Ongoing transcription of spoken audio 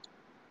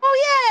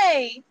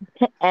Ray.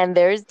 And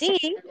there's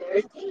Dee.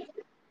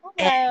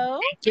 And Hello.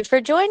 thank you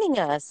for joining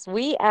us.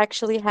 We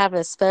actually have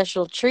a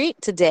special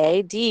treat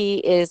today. Dee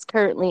is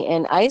currently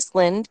in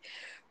Iceland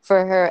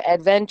for her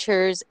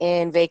adventures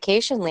in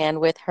vacation land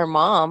with her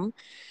mom.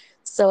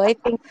 So I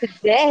think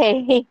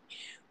today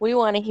we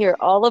want to hear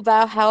all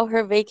about how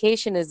her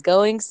vacation is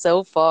going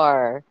so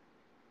far.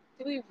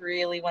 Do we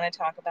really want to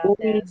talk about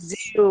We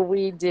this? do,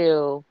 we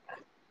do.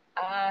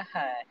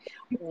 Uh-huh.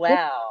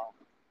 Well,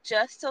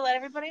 just to let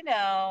everybody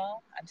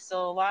know, I'm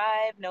still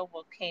alive. No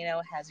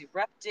volcano has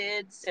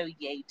erupted, so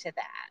yay to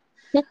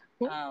that.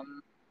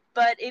 Um,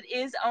 but it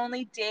is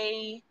only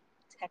day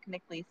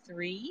technically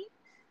 3.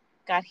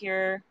 Got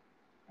here.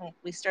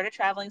 We started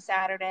traveling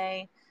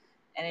Saturday,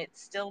 and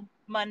it's still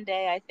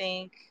Monday, I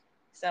think.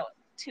 So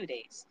 2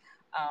 days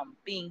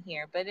being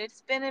here, but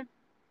it's been a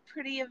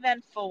pretty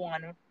eventful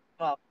one.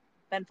 Well,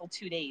 eventful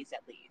 2 days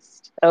at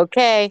least.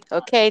 Okay, Um,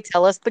 okay,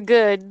 tell us the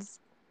goods.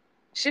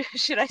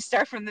 should I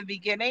start from the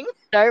beginning?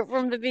 Start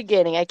from the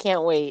beginning. I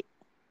can't wait.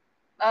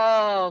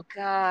 Oh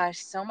gosh,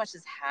 so much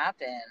has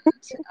happened.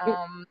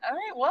 All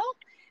right, well,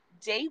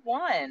 day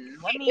one.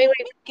 Let Wait, me let wait.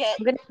 me get.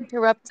 I'm going to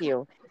interrupt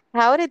you.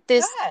 How did Go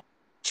this ahead.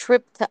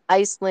 trip to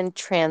Iceland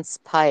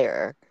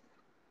transpire?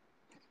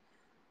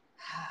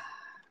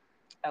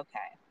 Okay,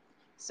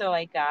 so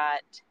I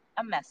got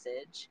a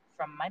message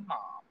from my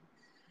mom,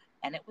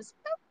 and it was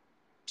about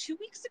 2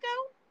 weeks ago.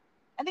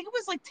 I think it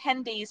was like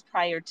 10 days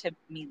prior to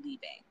me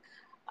leaving.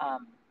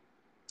 Um,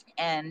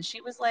 and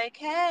she was like,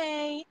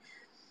 "Hey,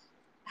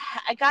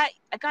 I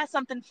got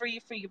something for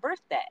you for your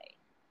birthday."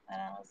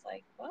 And I was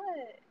like,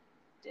 "What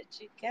did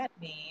you get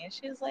me?" And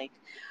she was like,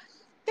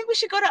 "I think we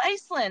should go to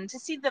Iceland to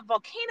see the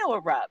volcano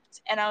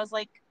erupt." And I was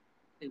like,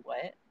 "Wait,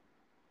 what?"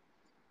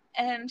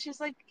 And she's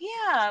like,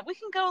 "Yeah, we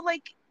can go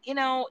like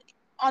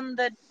on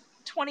the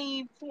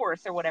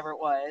 24th or whatever it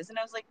was." And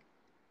I was like,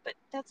 "But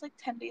that's like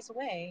 10 days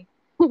away."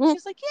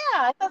 She's like,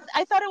 "Yeah,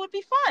 I thought it would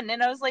be fun."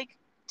 And I was like,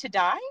 "To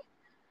die?"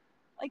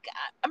 Like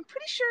I'm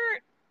pretty sure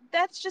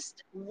that's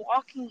just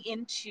walking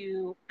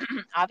into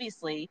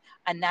obviously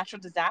a natural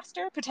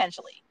disaster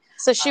potentially.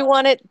 So she Um,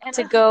 wanted and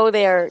to go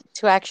there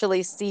to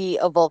actually see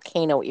a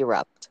volcano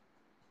erupt.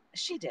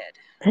 she did,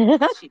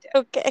 she did,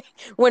 Okay.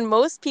 When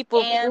most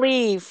people and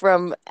flee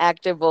from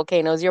active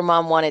volcanoes, your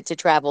mom wanted to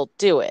travel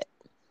to it.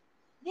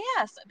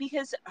 yes,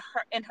 because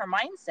her in her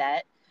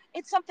mindset,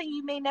 it's something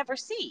you may never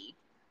see.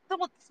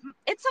 Well,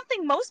 it's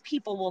something most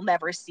people will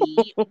never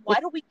see. Why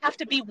do we have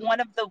to be one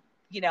of the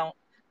you know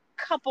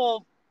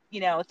couple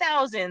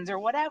thousands or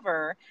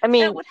whatever I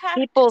that mean, would have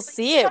people like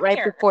see it come right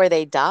here? before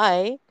they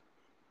die.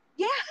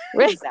 Yeah,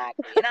 Right?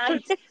 exactly.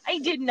 And I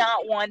did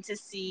not want to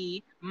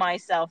see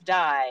myself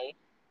die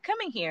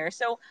coming here.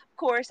 So of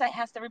course I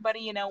asked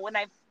everybody, when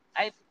I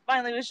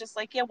finally was just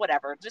like, yeah,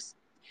 whatever. Just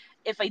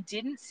if I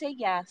didn't say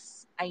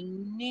yes, I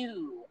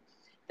knew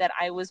that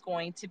I was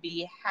going to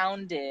be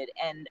hounded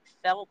and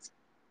felt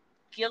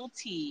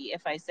guilty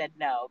if I said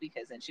no,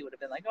 because then she would have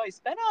been like, "Oh, you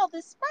spent all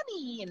this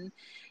money, and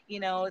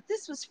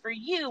this was for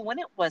you when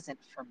it wasn't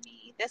for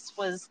me. This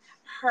was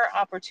her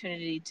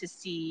opportunity to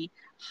see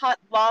hot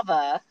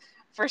lava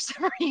for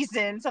some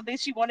reason, something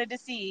she wanted to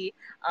see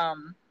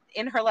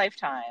in her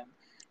lifetime."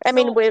 I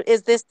mean, So,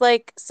 is this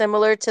like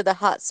similar to the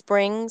hot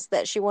springs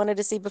that she wanted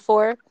to see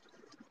before?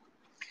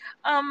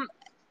 um,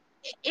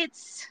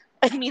 it's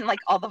you mean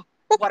like all the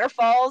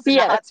waterfalls and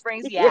the Yes. hot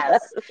springs? Yes.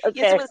 Yes.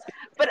 Yes, it Okay. was.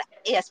 But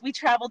yes, we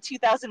traveled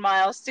 2,000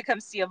 miles to come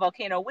see a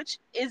volcano, which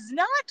is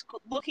not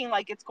looking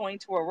like it's going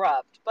to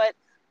erupt, but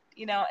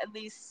at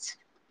least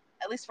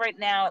right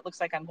now it looks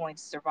like I'm going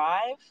to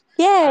survive.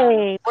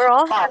 Yay. We're Hot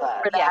all happy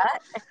lava, for yeah. that.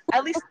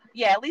 At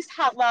least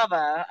hot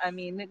lava. I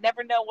mean,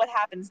 never know what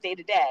happens day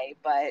to day,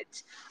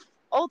 but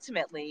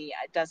ultimately,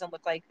 it doesn't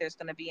look like there's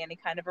going to be any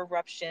kind of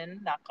eruption,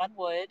 knock on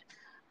wood.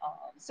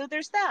 So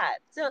there's that.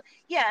 So,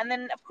 yeah, and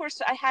then of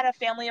course, I had a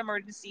family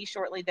emergency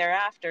shortly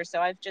thereafter.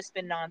 So I've just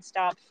been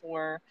nonstop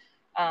for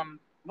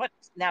what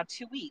now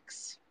 2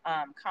 weeks,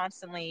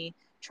 constantly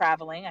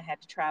traveling. I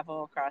had to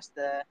travel across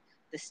the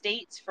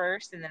states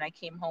first, and then I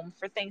came home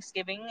for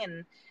Thanksgiving,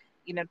 and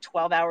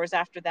 12 hours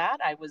after that,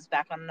 I was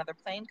back on another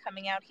plane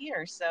coming out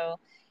here. So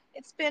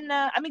it's been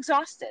I'm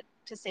exhausted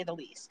to say the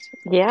least.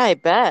 Yeah, I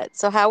bet.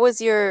 So how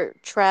was your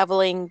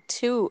traveling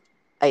to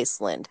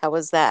Iceland? How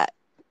was that?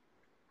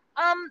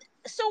 Um,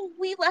 so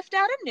we left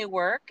out of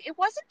Newark. It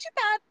wasn't too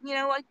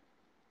bad, like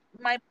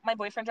my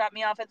boyfriend dropped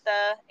me off at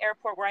the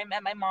airport where I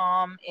met my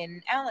mom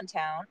in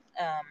Allentown,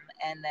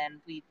 and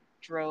then we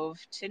drove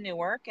to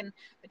Newark, and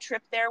the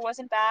trip there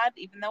wasn't bad,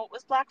 even though it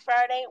was Black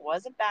Friday. It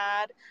wasn't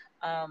bad.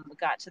 We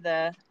got to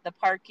the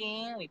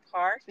parking, we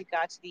parked, we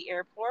got to the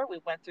airport, we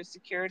went through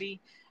security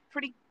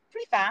pretty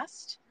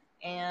fast,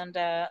 and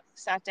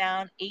sat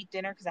down, ate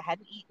dinner because I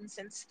hadn't eaten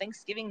since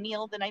Thanksgiving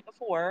meal the night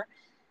before,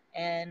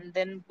 and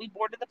then we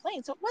boarded the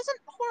plane. So it wasn't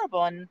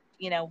horrible. And,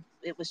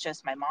 it was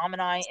just my mom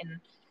and I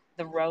in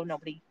the row.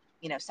 Nobody,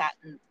 sat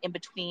in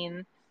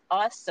between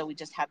us. So we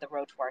just had the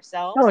row to Oh,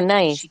 ourselves.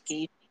 nice.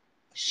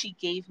 She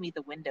gave me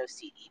the window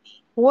seat,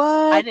 Evie.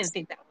 I What? didn't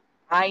think that.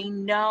 I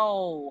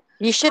know.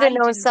 You should have I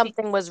known didn't think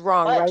something was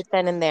wrong much. right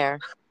then and there.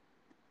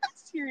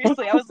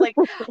 Seriously, I was like,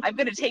 I'm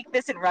going to take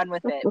this and run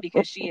with it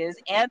because she is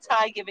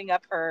anti giving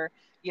up her,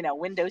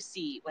 window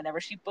seat whenever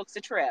she books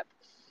a trip.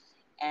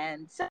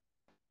 And so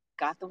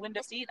got the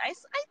window seat. I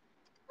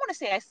want to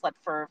say I slept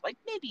for like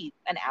maybe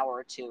an hour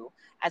or two,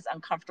 as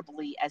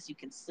uncomfortably as you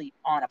can sleep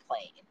on a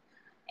plane.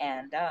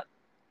 And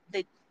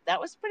they, that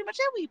was pretty much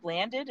it. We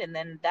landed, and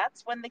then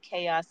that's when the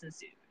chaos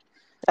ensued.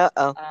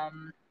 Uh-oh.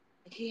 Um,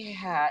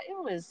 yeah,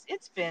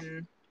 it's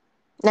been,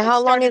 Now, it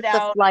how long is started the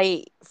out,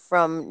 flight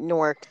from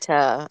Newark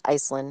to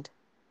Iceland?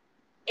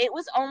 it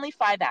was only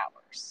 5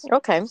 hours.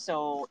 Okay.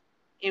 So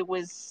it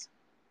was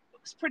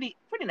pretty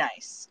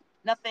nice.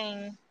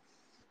 Nothing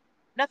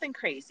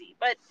crazy.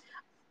 But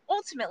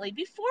ultimately,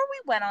 before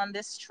we went on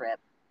this trip,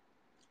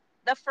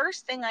 the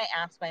first thing I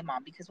asked my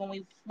mom, because when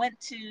we went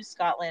to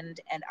Scotland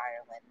and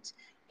Ireland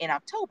in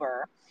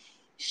October,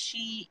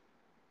 she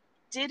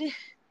did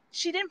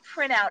she didn't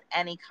print out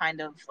any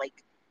kind of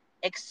like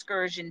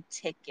excursion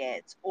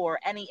tickets or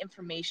any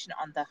information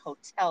on the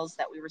hotels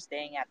that we were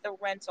staying at, the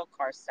rental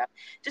car stuff,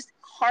 just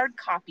hard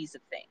copies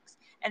of things.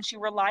 And she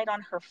relied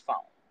on her phone.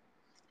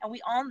 And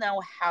we all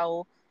know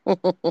how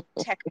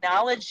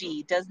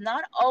technology does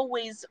not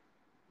always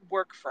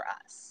work for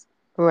us.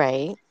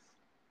 Right.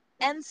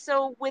 And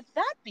so, with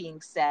that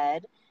being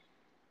said,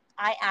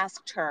 I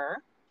asked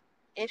her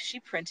if she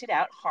printed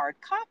out hard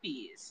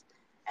copies.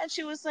 And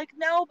she was like,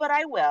 no, but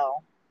I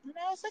will. And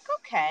I was like,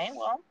 okay,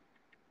 well,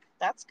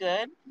 that's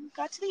good.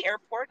 Got to the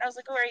airport. And I was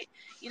like, all right,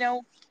 you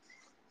know,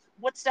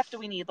 what stuff do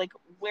we need? Like,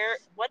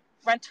 what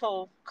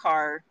rental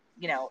car,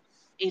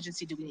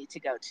 agency do we need to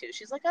go to?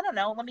 She's like, I don't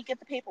know. Let me get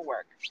the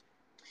paperwork.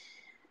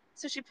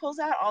 So she pulls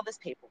out all this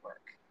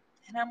paperwork.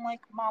 And I'm like,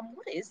 Mom,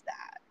 what is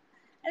that?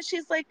 And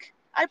she's like,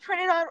 I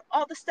printed out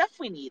all the stuff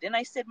we need. And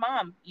I said,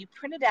 Mom, you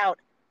printed out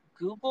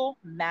Google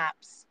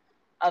Maps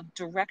of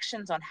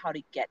directions on how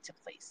to get to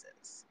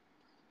places.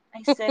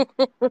 I said,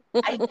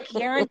 I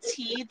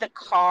guarantee the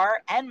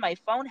car and my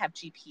phone have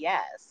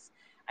GPS.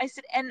 I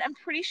said, and I'm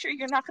pretty sure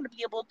you're not going to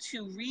be able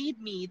to read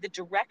me the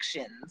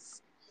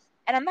directions.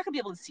 And I'm not going to be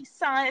able to see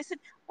signs. I said,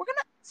 we're going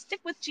to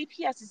stick with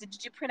GPS. I said,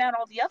 did you print out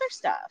all the other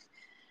stuff?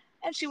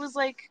 And she was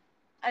like,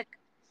 I,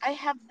 I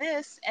have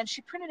this. And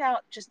she printed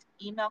out just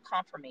email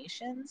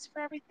confirmations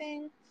for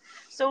everything.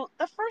 So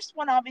the first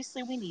one,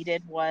 obviously, we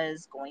needed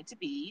was going to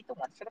be the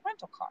one for the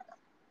rental car. And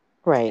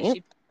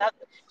Right.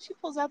 she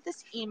pulls out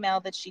this email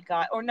that she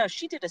got, or no,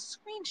 she did a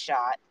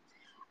screenshot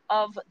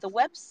of the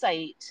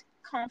website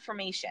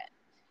confirmation.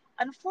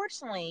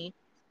 Unfortunately,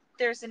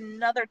 there's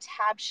another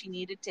tab she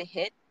needed to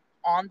hit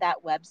on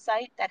that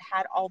website that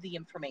had all the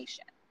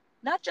information,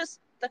 not just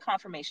the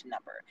confirmation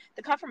number.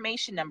 The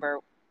confirmation number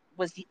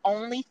was the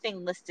only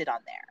thing listed on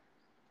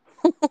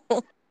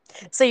there.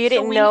 So you So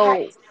didn't we had,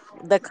 know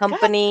the go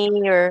ahead. company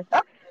or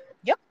Oh,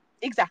 yep,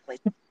 exactly.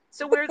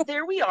 So we're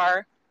there, we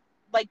are,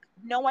 like,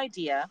 no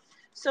idea.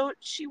 So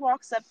she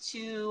walks up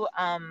to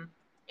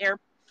air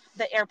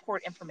the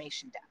airport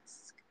information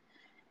desk,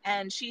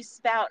 and she's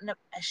spouting.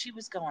 She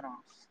was going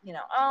off.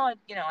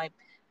 I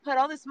put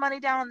all this money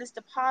down on this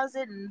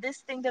deposit, and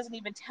this thing doesn't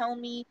even tell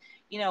me,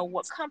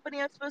 what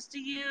company I'm supposed to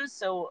use.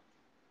 So,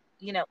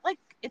 like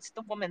it's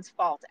the woman's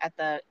fault at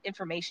the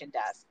information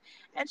desk.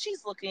 And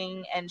she's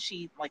looking, and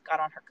she like got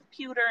on her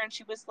computer, and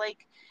she was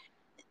like,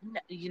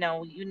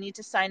 you need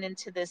to sign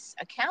into this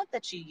account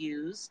that you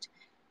used,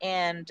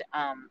 and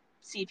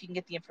see if you can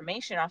get the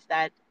information off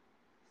that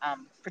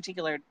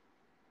particular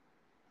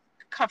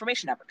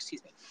confirmation number.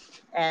 Excuse me.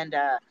 And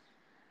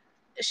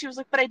she was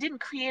like, but I didn't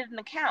create an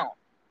account.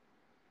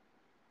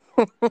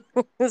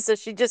 so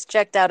she just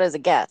checked out as a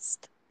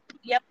guest.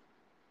 Yep.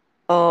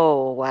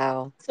 Oh,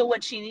 wow. So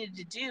what she needed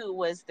to do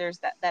was, there's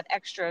that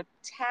extra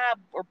tab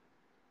or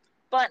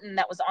button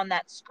that was on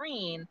that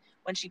screen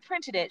when she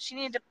printed it. She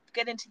needed to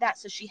get into that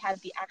so she had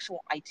the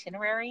actual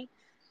itinerary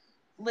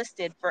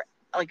listed for,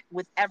 like,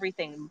 with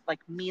everything, like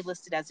me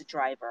listed as a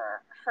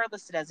driver, her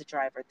listed as a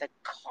driver, the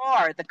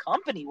car, the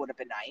company would have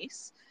been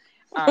nice.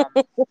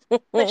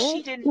 But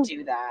she didn't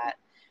do that.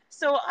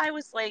 So I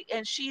was like,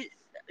 and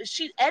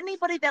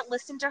anybody that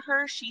listened to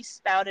her, she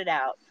spouted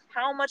out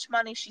how much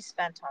money she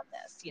spent on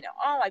this.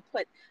 Oh, I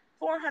put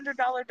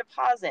 $400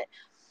 deposit.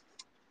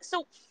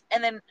 So,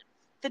 and then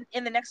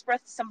in the next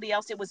breath, somebody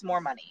else, it was more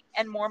money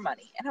and more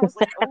money. And I was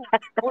like, oh,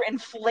 we're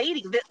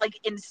inflating that. Like,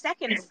 in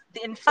seconds,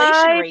 the inflation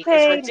I rate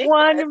is paid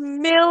ridiculous. $1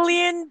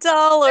 million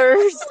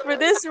for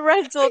this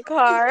rental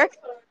car.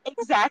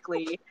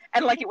 Exactly.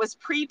 And like, it was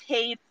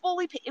prepaid,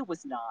 fully paid. It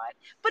was not.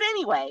 But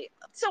anyway,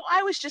 so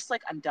I was just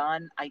like, I'm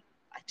done. I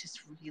just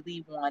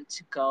really want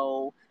to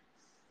go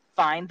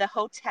find the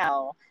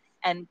hotel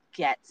and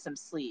get some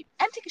sleep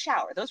and take a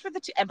shower. Those were the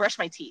two, and brush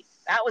my teeth.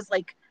 That was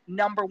like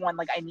number one.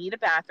 Like, I need a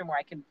bathroom where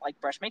I can like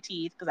brush my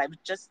teeth because I've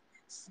just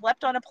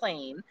slept on a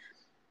plane.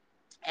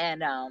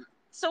 And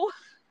so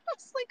I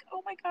was like,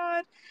 oh my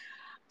God.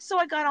 So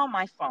I got on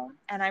my phone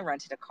and I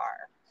rented a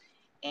car.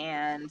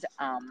 And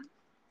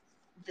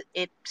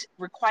it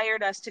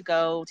required us to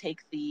go take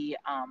the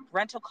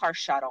rental car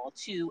shuttle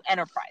to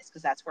Enterprise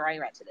because that's where I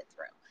rented it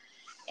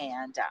through.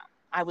 And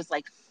I was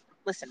like,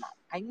 listen, Mom,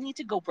 I need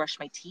to go brush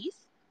my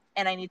teeth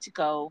and I need to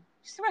go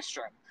use the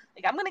restroom.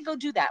 Like, I'm going to go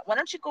do that. Why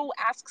don't you go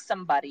ask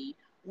somebody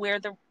where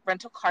the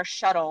rental car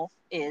shuttle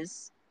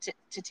is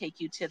to take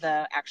you to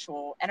the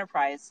actual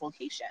Enterprise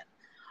location?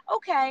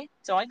 Okay.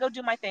 So I go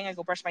do my thing. I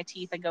go brush my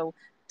teeth. I go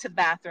to the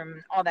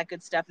bathroom, all that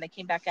good stuff. And I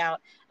came back out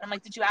and I'm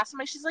like, did you ask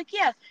somebody? She's like,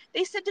 yeah,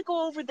 they said to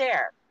go over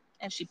there.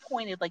 And she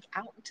pointed like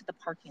out into the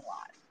parking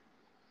lot.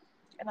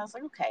 And I was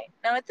like, okay.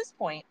 Now at this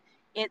point,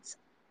 it's,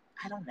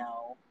 I don't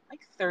know,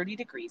 like 30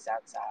 degrees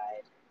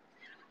outside.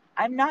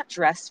 I'm not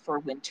dressed for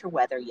winter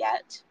weather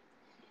yet.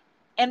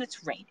 And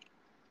it's raining.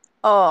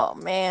 Oh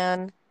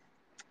man.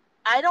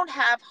 I don't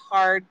have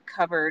hard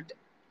covered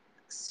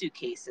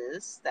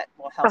suitcases that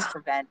will help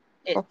prevent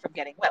it from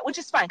getting wet, which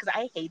is fine because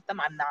I hate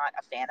them. I'm not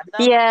a fan of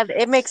them. Yeah,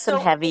 it makes them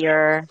So,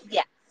 heavier.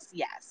 yes,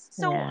 yes.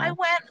 So Yeah.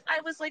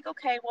 I was like,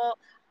 okay, well,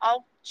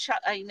 I'll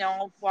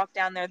walk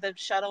down there. The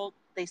shuttle,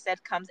 they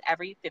said, comes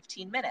every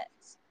 15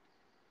 minutes.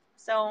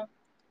 So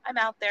I'm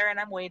out there and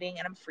I'm waiting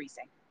and I'm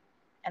freezing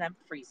and I'm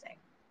freezing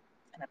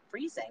and I'm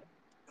freezing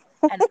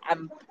and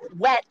I'm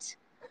wet.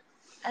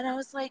 And I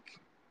was like,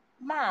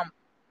 Mom,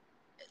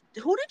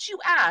 who did you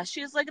ask?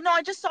 She was like, no,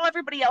 I just saw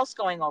everybody else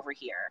going over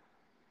here.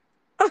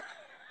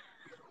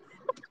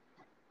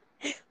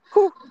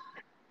 Who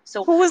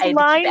So whose I had to keep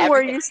line were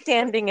everything. you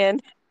standing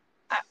in?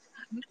 I,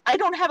 I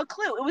don't have a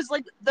clue. It was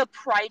like the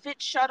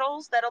private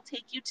shuttles that'll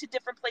take you to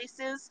different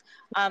places.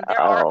 Oh. There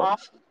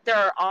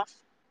are off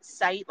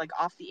site, like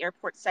off the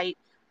airport site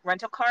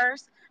rental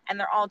cars, and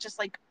they're all just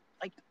like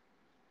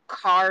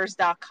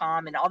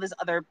cars.com and all these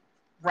other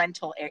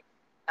rental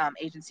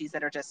agencies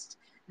that are just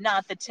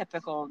not the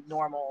typical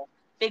normal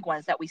big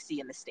ones that we see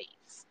in the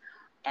States.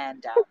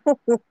 And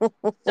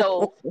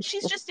so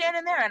she's just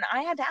standing there, and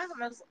I had to ask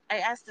him. I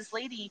asked this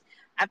lady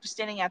after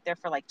standing out there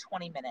for like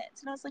 20 minutes,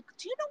 and I was like,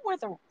 "Do you know where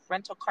the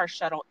rental car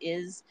shuttle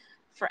is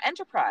for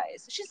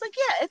Enterprise?" She's like,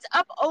 "Yeah, it's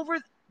up over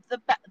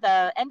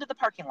the end of the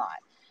parking lot,"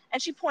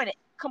 and she pointed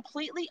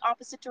completely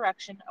opposite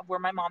direction of where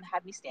my mom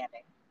had me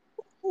standing.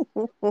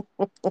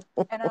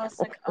 And I was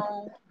like,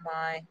 "Oh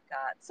my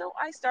god!" So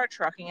I start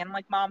trucking, and I'm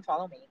like, "Mom,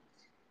 follow me,"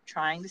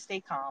 trying to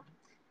stay calm,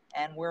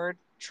 and we're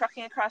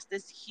trucking across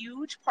this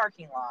huge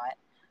parking lot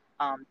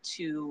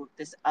to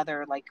this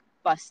other like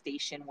bus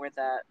station where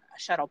the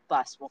shuttle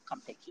bus will come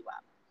pick you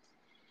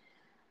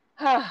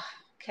up.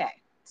 Okay,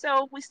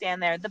 so we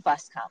stand there. The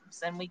bus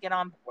comes, and we get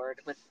on board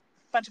with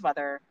a bunch of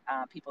other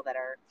people that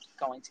are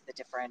going to the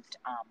different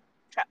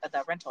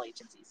the rental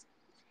agencies,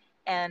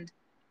 and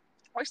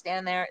we're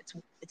standing there.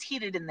 It's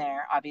heated in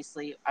there.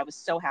 Obviously, I was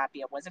so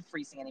happy I wasn't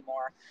freezing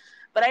anymore,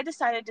 but I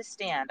decided to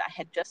stand. I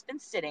had just been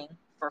sitting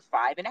for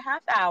 5.5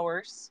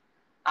 hours.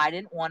 I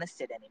didn't want to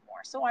sit anymore,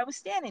 so I was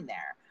standing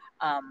there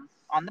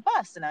on the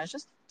bus, and I was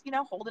just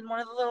holding one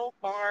of the little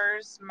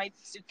bars. My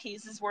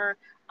suitcases were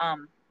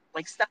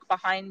like stuck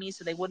behind me,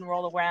 so they wouldn't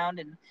roll around.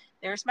 And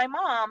there's my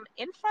mom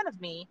in front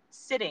of me,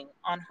 sitting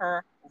on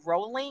her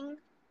rolling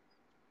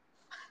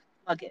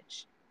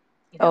luggage.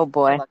 Oh Her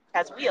boy. luggage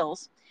has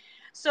wheels,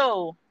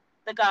 so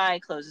the guy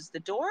closes the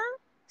door,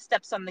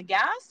 steps on the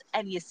gas,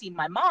 and you see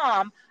my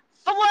mom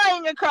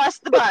flying across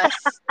the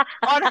bus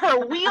on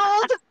her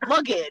wheeled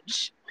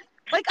luggage.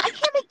 Like, I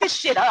can't make this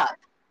shit up.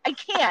 I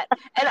can't.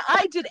 And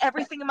I did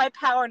everything in my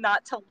power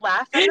not to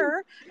laugh at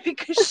her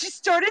because she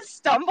started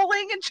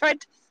stumbling and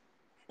tried to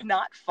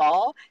not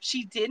fall.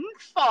 She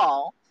didn't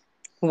fall.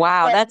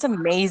 Wow, And that's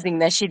amazing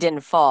that she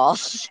didn't fall.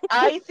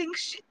 I think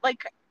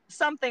like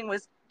something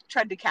was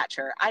trying to catch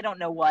her. I don't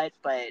know what,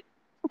 but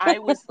I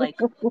was like,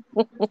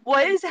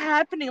 what is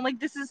happening?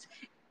 Like, this is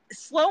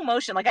slow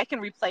motion. Like, I can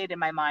replay it in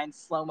my mind,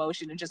 slow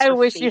motion, and just I her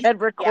wish you face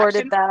had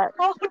recorded reaction. that.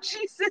 Oh,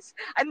 Jesus.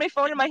 I had my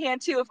phone in my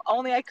hand, too. If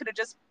only I could have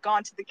just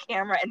gone to the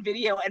camera and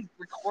video and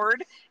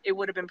record, it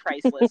would have been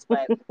priceless.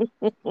 But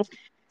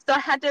so I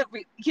had to,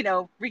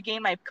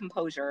 regain my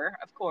composure,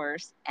 of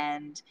course.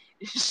 And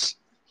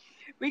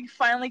we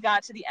finally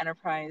got to the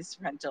Enterprise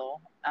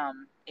rental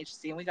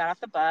agency, and we got off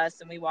the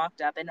bus and we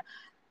walked up, and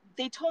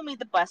they told me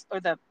the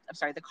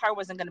car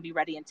wasn't going to be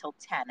ready until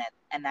 10.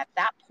 And at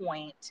that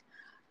point,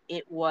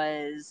 it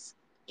was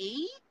 8.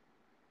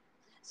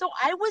 So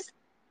I was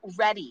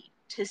ready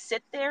to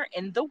sit there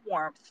in the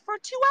warmth for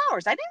 2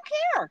 hours. I didn't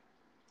care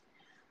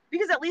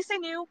because at least I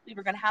knew we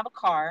were going to have a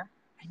car.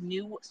 I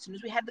knew as soon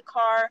as we had the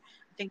car,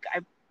 I think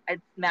I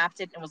mapped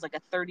it and it was like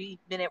a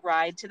 30-minute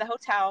ride to the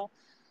hotel.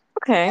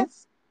 Okay.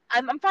 That's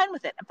I'm fine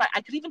with it.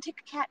 I could even take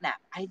a cat nap.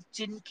 I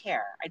didn't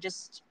care. I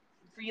just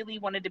really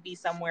wanted to be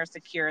somewhere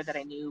secure that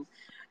I knew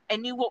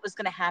what was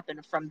going to happen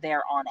from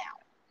there on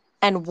out.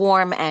 And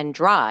warm and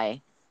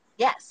dry.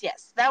 Yes,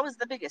 yes, that was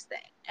the biggest thing.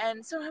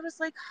 And so I was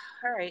like,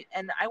 all right.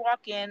 And I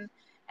walk in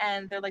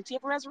and they're like, do you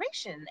have a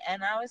reservation?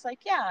 And I was like,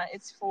 yeah,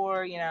 it's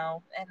for, and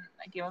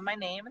I give them my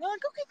name and they're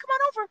like, okay, come on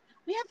over.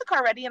 We have the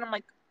car ready. And I'm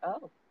like,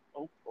 oh,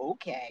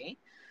 okay.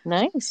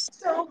 Nice.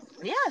 So,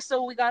 yeah,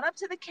 so we got up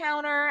to the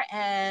counter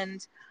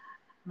and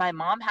My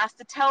mom has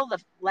to tell the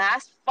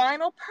last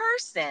final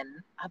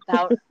person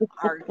about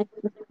our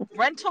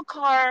rental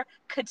car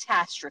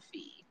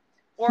catastrophe,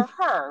 or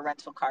her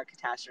rental car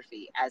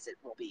catastrophe, as it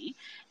will be.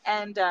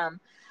 And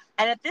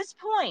at this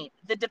point,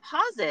 the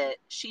deposit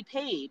she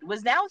paid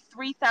was now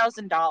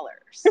 $3,000.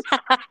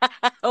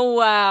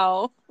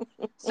 Wow.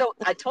 So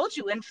I told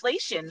you,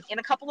 inflation in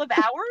a couple of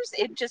hours,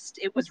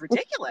 it was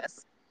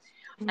ridiculous.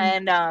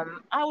 And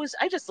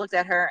I just looked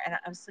at her and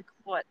I was like,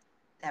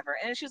 whatever.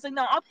 And she was like,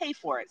 no, I'll pay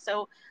for it.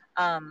 So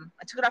I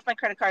took it off my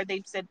credit card.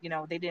 They said,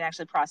 they didn't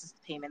actually process the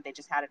payment. They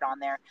just had it on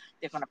there.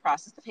 They're going to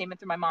process the payment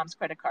through my mom's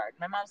credit card.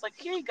 My mom's like,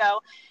 here you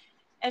go.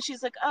 And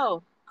she's like,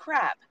 oh,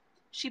 crap.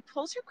 She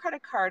pulls her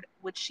credit card,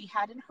 which she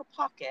had in her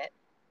pocket,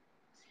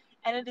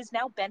 and it is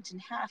now bent in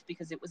half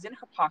because it was in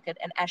her pocket.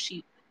 And as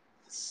she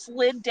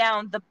slid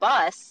down the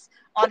bus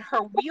on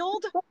her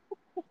wheeled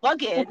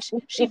luggage,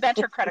 she bent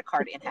her credit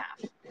card in half.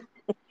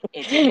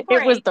 It didn't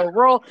It was break, the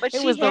roll. but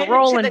It she was the handed it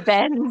roll to and the.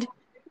 bend.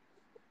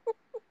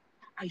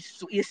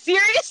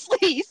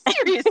 Seriously,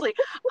 seriously.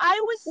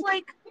 I was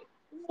like,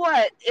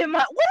 what am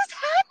I? What is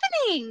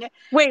happening?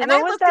 Wait, And what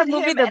I was looked that at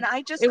movie? him The and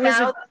I just it was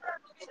the mouthed,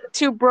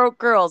 Two Broke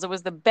Girls. It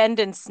was the Bend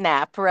and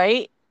Snap,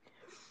 right?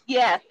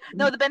 yeah.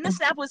 No, the bend the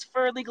snap was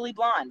for Legally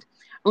Blonde.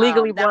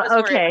 Legally That Blonde. was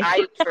where Okay.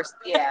 I first,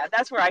 yeah,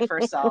 that's where I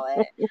first saw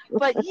it.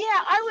 But yeah,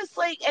 I was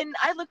like, and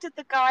I looked at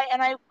the guy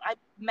and I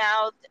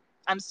mouthed,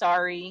 I'm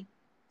sorry,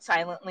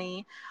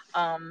 silently.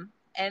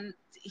 And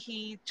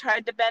he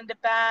tried to bend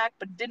it back,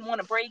 but didn't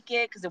want to break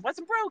it because it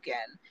wasn't broken.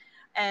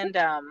 And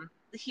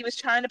he was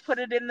trying to put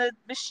it in the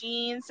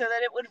machine so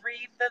that it would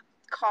read the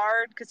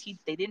card because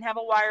they didn't have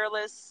a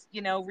wireless,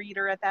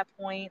 reader at that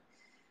point.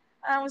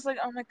 I was like,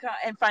 oh my God.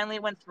 And finally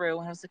it went through.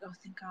 And I was like, oh,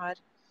 thank God.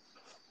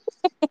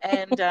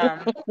 And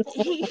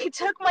he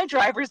took my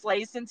driver's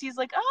license. He's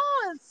like,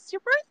 oh, it's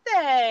your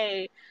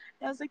birthday.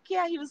 And I was like,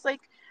 yeah. He was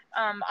like,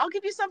 I'll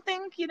give you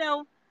something,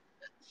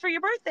 for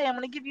your birthday. I'm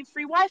going to give you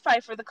free Wi Fi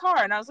for the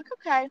car. And I was like,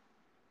 okay.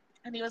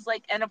 And he was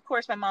like, and of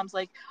course, my mom's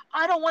like,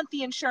 I don't want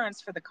the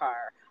insurance for the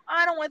car.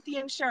 I don't want the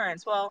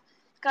insurance. Well,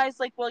 the guy's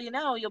like, well,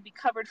 you'll be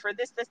covered for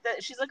this, this,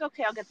 that. She's like,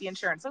 okay, I'll get the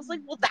insurance. I was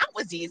like, well, that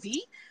was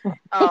easy.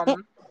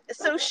 Um,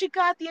 so she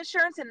got the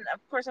insurance, and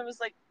of course, I was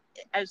like,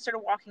 I started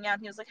walking out,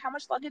 and he was like, "How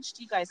much luggage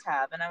do you guys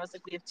have?" And I was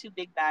like, "We have two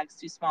big bags,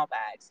 two small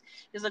bags."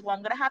 He was like, "Well,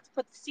 I'm gonna have to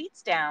put the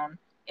seats down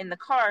in the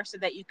car so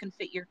that you can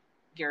fit your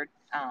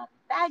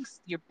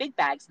bags, your big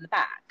bags in the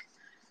back."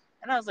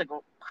 And I was like,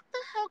 "Well, what the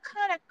hell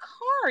kind of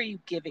car are you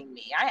giving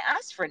me?" I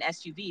asked for an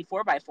SUV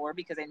 4x4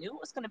 because I knew it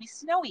was going to be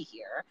snowy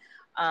here.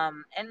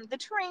 And the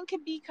terrain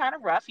could be kind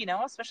of rough,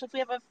 especially if we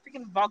have a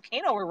freaking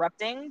volcano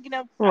erupting. I want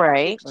to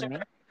make Right. sure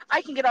Right.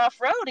 I can get off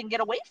road and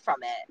get away from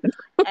it.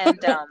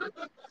 And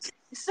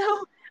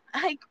so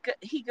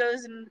he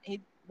goes and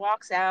he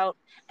walks out,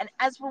 and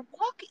as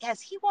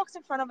he walks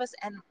in front of us,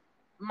 and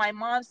my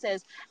mom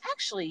says,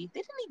 "Actually,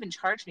 they didn't even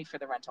charge me for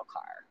the rental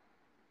car."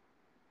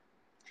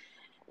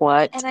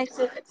 What? And I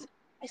said,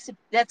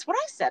 that's what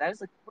I said. I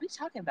was like, what are you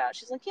talking about?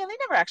 She's like, yeah, they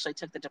never actually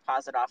took the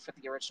deposit off for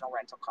the original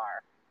rental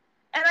car.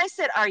 And I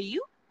said, are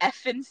you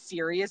effing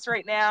serious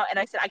right now? And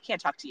I said, I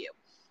can't talk to you.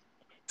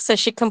 So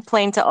she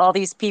complained to all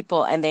these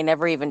people and they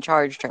never even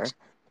charged her.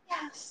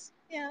 Yes,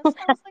 yes.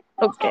 I was like,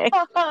 Okay.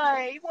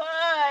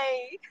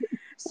 why?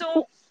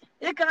 So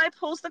the guy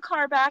pulls the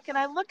car back, and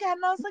I look at it,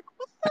 and I was like,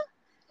 what the?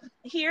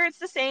 Here, it's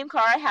the same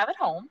car I have at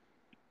home.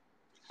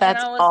 And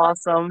That's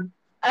awesome.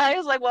 I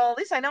was like, well, at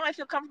least I know I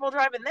feel comfortable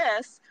driving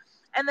this.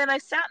 And then I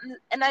sat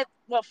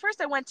well,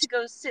 first I went to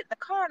go sit in the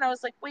car, and I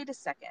was like, wait a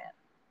second.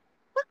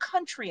 What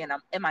country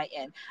am I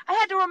in? I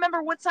had to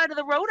remember what side of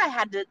the road I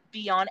had to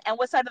be on and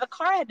what side of the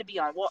car I had to be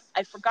on. Well,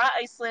 I forgot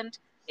Iceland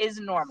is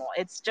normal.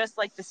 It's just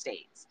like the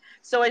States.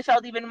 So I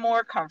felt even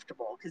more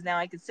comfortable because now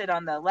I could sit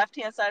on the left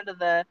hand side of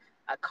the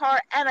car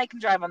and I can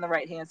drive on the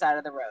right hand side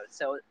of the road.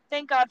 So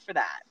thank God for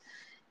that.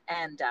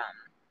 And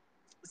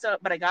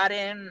but I got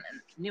in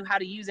and knew how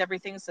to use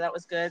everything. So that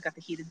was good. Got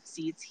the heated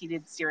seats,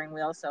 heated steering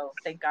wheel. So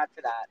thank God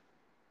for that.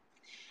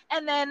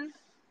 And then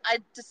I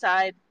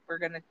decide we're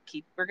gonna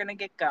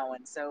get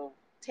going. So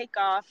take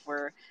off.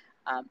 We're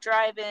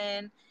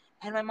driving,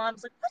 and my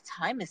mom's like, "What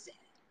time is it?"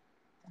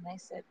 And I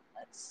said,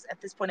 "Let's." At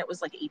this point, it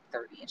was like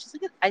 8:30, and she's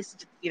like, "I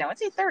said,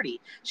 it's 8:30."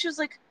 She was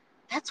like,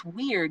 "That's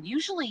weird.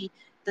 Usually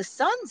the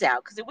sun's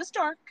out because it was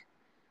dark.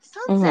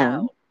 Sun's Hmm.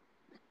 out,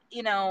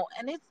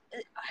 and it's.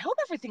 I hope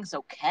everything's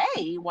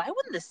okay. Why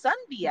wouldn't the sun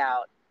be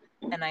out?"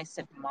 And I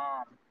said,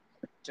 "Mom,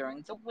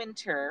 during the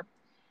winter,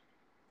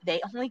 they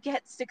only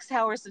get 6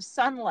 hours of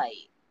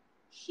sunlight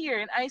here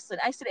in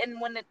Iceland." I said, and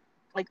when it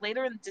like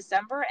later in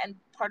December and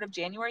part of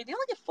January, they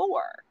only get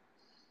four.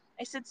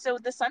 I said, so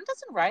the sun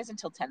doesn't rise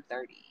until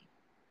 10:30.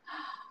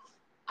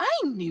 I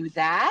knew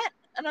that.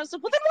 And I was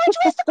like, well, then why'd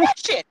you ask the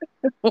question?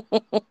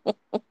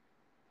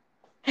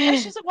 And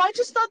she's like, well, I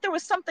just thought there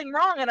was something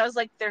wrong. And I was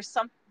like, there's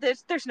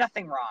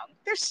nothing wrong.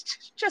 There's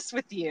just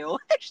with you.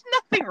 There's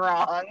nothing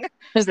wrong.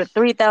 There's a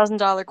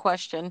 $3,000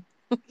 question.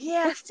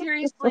 Yeah,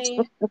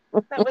 seriously.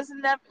 That was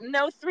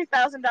no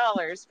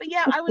 $3,000. But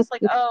yeah, I was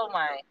like, oh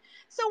my.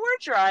 So we're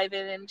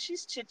driving and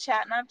she's chit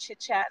chatting, I'm chit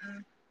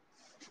chatting.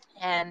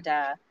 And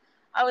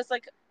I was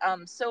like,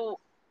 so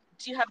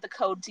do you have the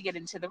code to get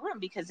into the room?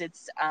 Because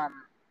it's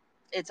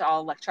all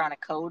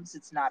electronic codes.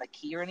 It's not a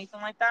key or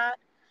anything like that.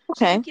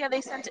 She's Okay. like, yeah,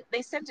 they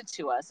sent it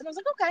to us. And I was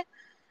like, okay.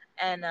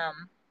 And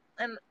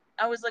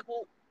I was like,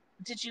 well,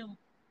 did you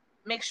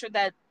make sure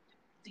that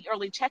the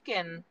early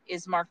check-in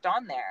is marked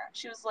on there?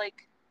 She was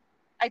like,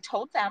 I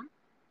told them.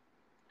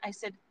 I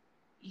said,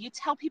 you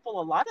tell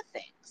people a lot of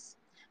things,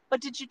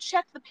 but did you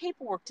check the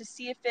paperwork to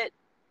see if it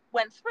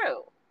went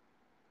through?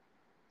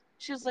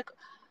 She was like,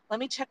 let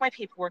me check my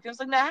paperwork. And I was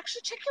like, no,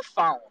 actually check your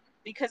phone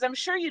because I'm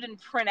sure you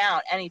didn't print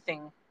out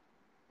anything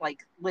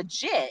like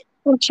legit.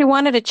 Well, she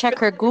wanted to check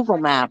her Google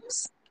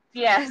Maps.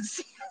 Yeah,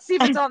 see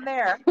if it's on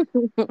there.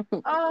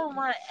 Oh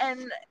my.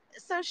 And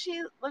so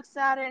she looks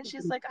at it and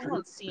she's like, I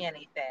don't see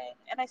anything.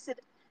 And I said,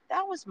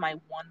 that was my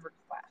one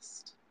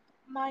request.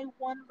 My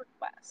one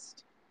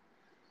request.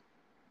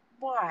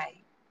 Why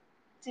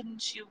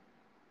didn't you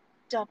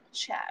double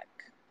check?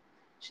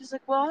 She's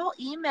like, well, I'll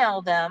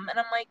email them. And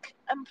I'm like,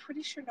 I'm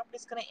pretty sure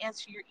nobody's going to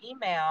answer your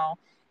email.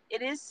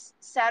 It is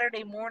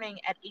Saturday morning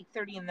at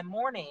 8:30 in the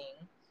morning.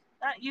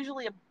 Not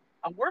usually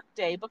a work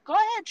day, but go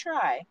ahead,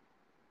 try.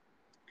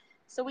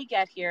 So we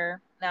get here.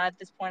 Now, at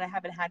this point, I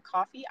haven't had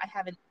coffee. I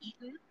haven't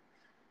eaten.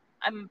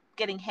 I'm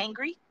getting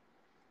hangry.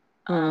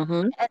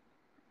 Mm-hmm. And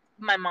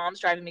my mom's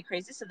driving me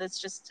crazy. So that's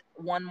just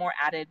one more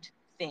added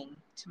thing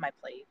to my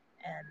plate.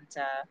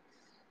 And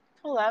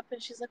pull up,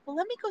 and she's like, well,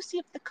 let me go see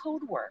if the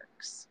code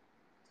works.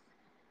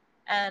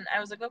 And I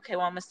was like, okay,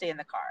 well, I'm going to stay in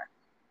the car.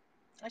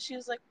 And she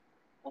was like,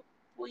 well,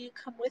 will you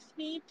come with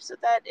me so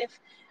that if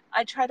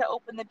I try to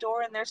open the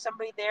door and there's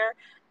somebody there,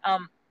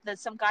 that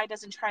some guy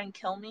doesn't try and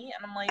kill me?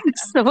 And I'm like, I'm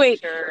So pretty wait,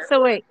 sure.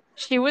 so wait.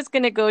 She was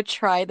gonna go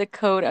try the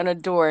code on a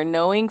door,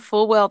 knowing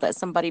full well that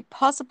somebody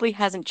possibly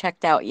hasn't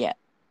checked out yet.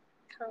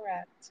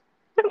 Correct.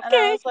 And I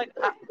Okay. was like,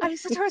 I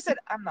said to her, I said,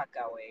 I'm not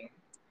going.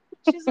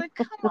 She's like,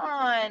 come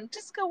on,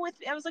 just go with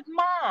me. I was like,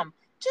 Mom,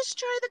 just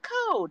try the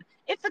code.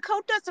 If the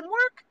code doesn't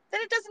work,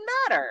 then it doesn't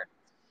matter.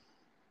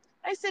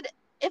 I said,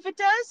 if it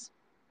does,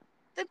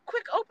 then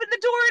quick open the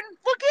door and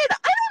look in.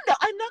 I don't know.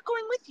 I'm not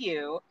going with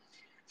you.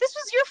 This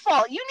was your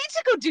fault. You need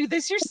to go do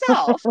this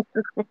yourself.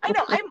 I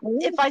know.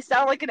 If I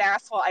sound like an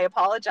asshole, I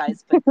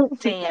apologize, but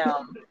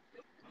damn.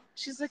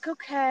 She's like,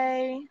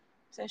 okay.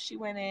 So she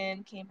went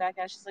in, came back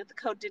out. She's like, the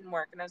code didn't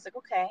work. And I was like,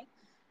 okay.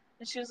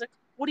 And she was like,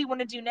 what do you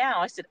want to do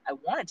now? I said, I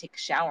want to take a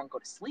shower and go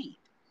to sleep.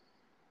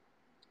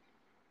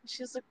 And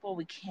she was like, well,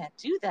 we can't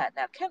do that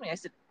now, can we? I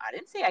said, I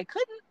didn't say I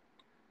couldn't.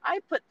 I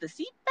put the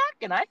seat back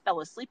and I fell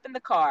asleep in the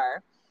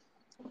car.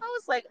 I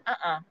was like,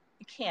 I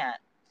can't.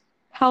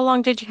 How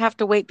long did you have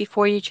to wait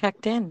before you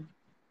checked in?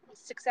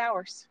 6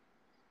 hours.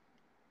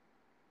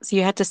 So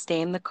you had to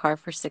stay in the car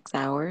for 6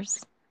 hours?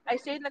 I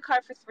stayed in the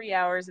car for 3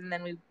 hours and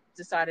then we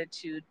decided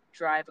to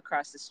drive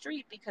across the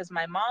street because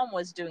my mom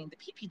was doing the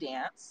pee pee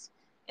dance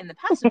in the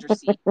passenger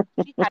seat.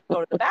 She had to go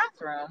to the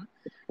bathroom.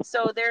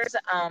 So there's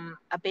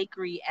a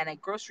bakery and a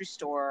grocery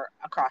store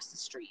across the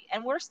street.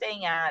 And we're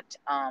staying at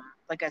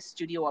like a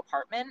studio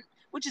apartment,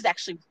 which is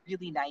actually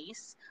really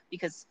nice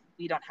because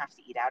we don't have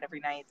to eat out every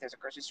night. There's a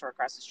grocery store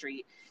across the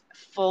street,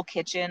 full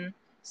kitchen.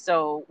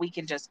 So we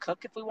can just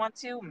cook if we want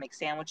to, make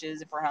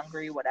sandwiches if we're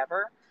hungry,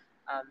 whatever.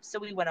 So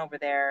we went over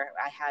there.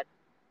 I had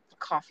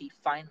coffee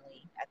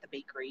finally at the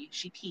bakery.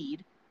 She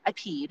peed. I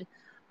peed.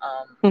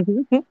 Um,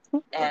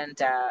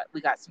 and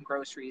we got some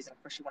groceries. And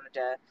of course, she wanted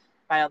to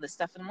buy all this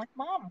stuff. And I'm like,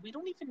 Mom, we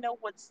don't even know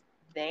what's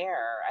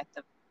there at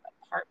the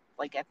part,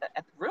 like at the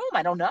room.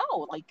 I don't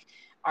know. Like,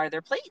 are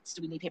there plates?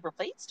 Do we need paper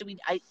plates?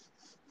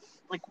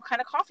 Like, what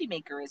kind of coffee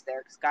maker is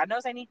there? Because God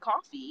knows I need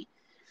coffee.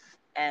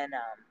 And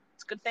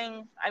it's a good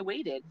thing I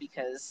waited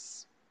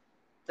because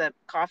the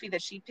coffee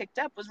that she picked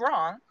up was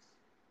wrong.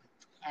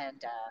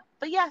 And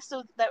but yeah,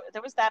 so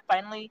there was that.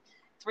 Finally,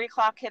 3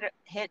 o'clock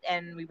hit,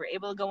 and we were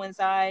able to go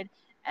inside.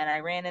 And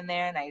I ran in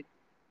there and I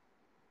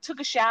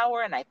took a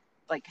shower and I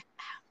like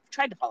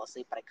tried to fall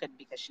asleep, but I couldn't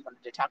because she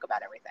wanted to talk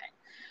about everything.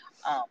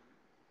 Um,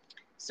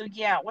 so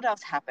yeah, what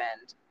else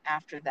happened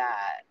after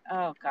that?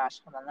 Oh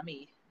gosh, hold on, let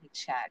me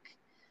check.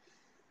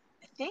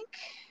 I think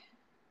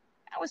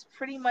that was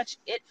pretty much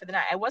it for the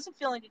night. I wasn't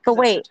feeling it But because I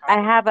was so wait, I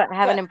tired. have an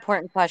But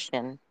important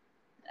question.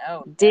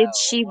 oh Did no,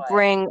 she what?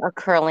 bring a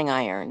curling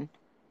iron?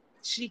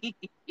 She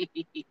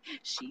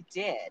she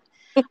did.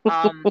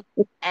 Um,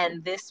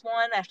 and this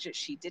one, after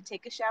she did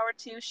take a shower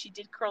too, she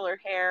did curl her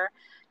hair,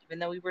 even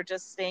though we were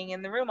just staying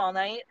in the room all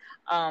night.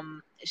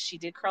 She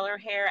did curl her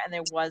hair, and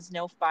there was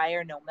no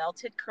fire, no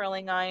melted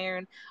curling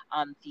iron.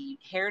 The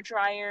hair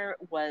dryer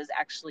was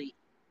actually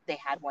they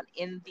had one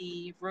in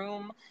the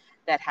room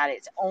that had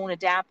its own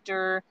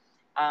adapter,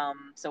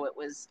 so it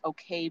was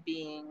okay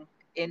being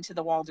into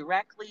the wall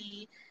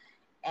directly.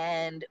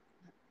 And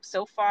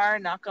so far,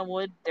 knock on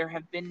wood, there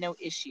have been no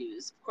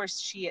issues. Of course,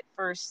 she at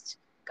first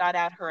got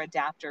out her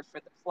adapter for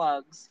the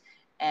plugs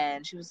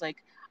and she was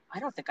like, I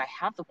don't think I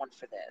have the one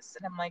for this.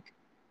 And I'm like,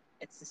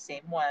 It's the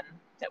same one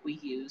that we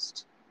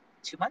used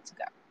 2 months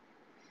ago.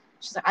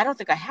 She's like, I don't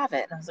think I have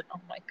it. And I was like,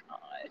 oh my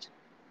God.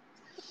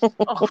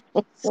 Oh,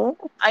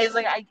 I was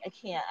like, I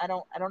can't. I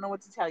don't know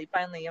what to tell you.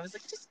 Finally, I was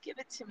like, just give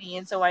it to me.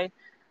 And so I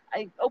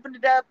opened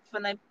it up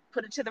and I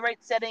put it to the right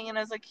setting and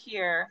I was like,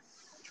 here.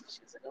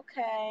 She was like,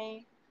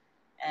 okay.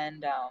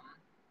 And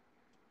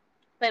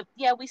but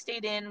yeah, we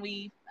stayed in.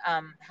 We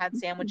had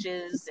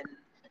sandwiches and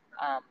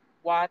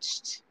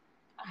watched.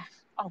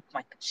 Oh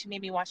my God, she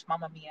made me watch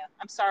Mamma Mia.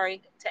 I'm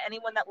sorry to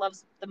anyone that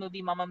loves the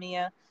movie Mamma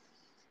Mia.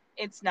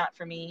 It's not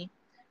for me.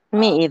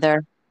 Me Um,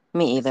 either.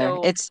 Me either.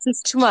 so It's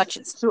just too much.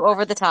 It's too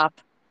over the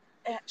top.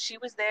 she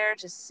was there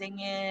just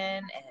singing,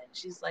 and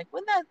she's like,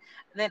 "Wouldn't that?"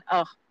 And then,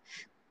 oh,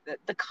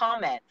 the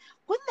comment,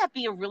 "Wouldn't that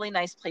be a really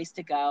nice place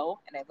to go?"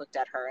 And I looked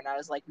at her, and I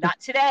was like, "Not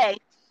today.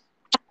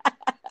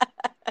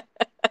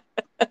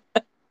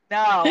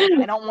 No,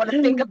 I don't want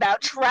to think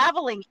about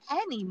traveling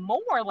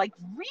anymore. Like,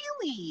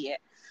 really?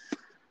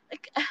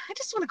 Like, I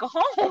just want to go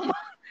home."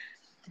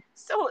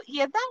 So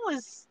yeah, that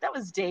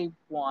was day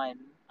one.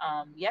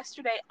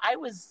 Yesterday, I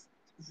was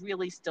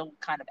really still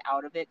kind of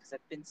out of it because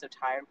I've been so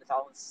tired with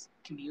all this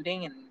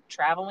commuting and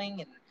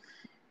traveling and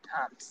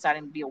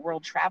deciding to be a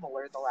world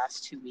traveler the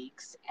last 2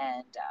 weeks.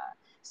 And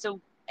so,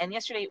 and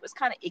yesterday it was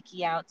kind of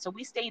icky out, so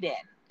we stayed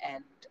in,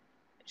 and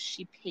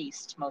she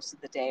paced most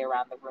of the day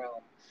around the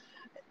room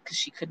because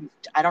she couldn't.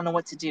 I don't know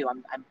what to do.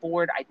 I'm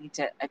bored. I need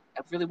to. I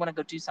really want to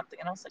go do something.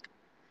 And I was like,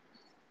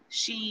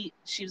 she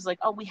was like,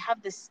 oh, we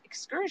have this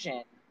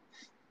excursion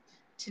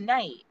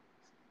tonight,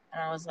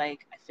 and I was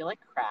like, I feel like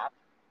crap.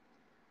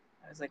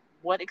 I was like,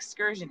 what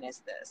excursion is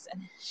this?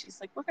 And she's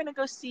like, we're gonna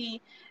go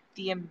see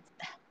the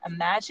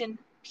Imagine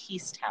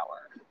Peace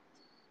Tower.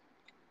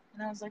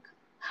 And I was like,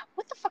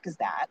 what the fuck is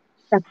that?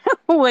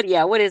 What,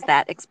 yeah, what is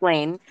that?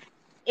 Explain.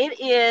 It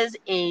is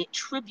a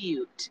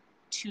tribute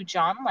to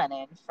John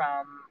Lennon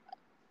from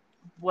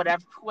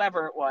whatever,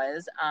 whoever it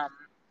was.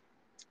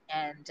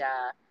 And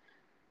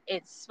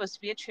it's supposed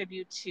to be a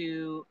tribute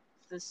to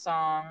the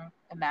song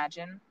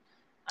Imagine.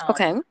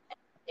 Okay.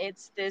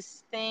 It's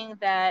this thing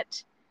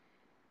that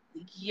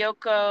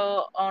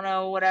Yoko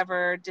Ono,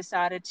 whatever,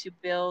 decided to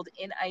build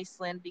in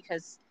Iceland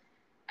because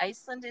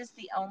Iceland is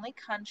the only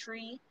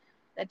country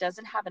that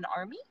doesn't have an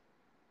army,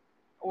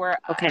 or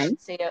I Okay.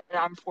 should say an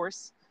armed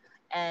force.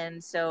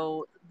 And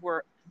so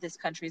this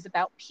country is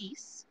about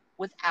peace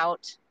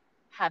without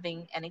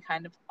having any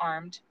kind of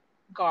armed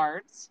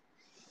guards.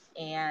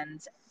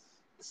 And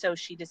so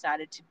she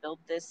decided to build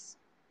this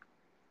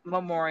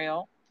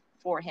memorial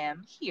for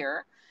him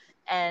here.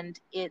 And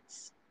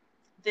it's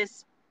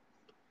this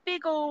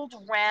big old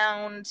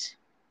round,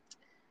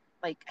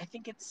 like I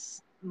think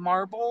it's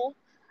marble,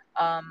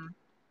 um,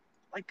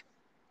 like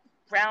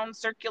round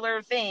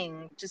circular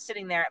thing just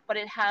sitting there. But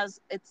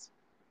it's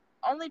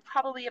only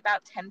probably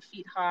about 10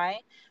 feet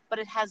high, but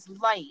it has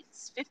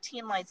lights,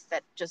 15 lights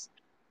that just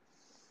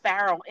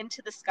barrel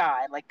into the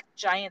sky like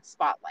giant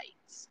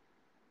spotlights.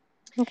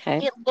 Okay.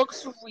 It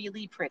looks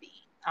really pretty.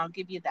 I'll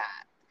give you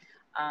that.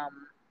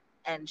 Um,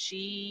 and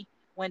she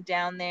went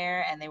down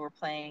there and they were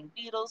playing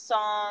Beatles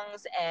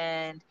songs,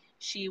 and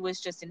she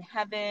was just in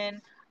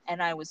heaven,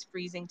 and I was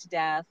freezing to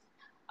death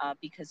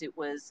because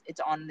it's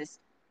on this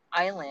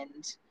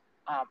island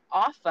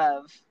off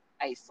of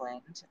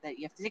Iceland that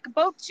you have to take a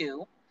boat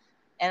to.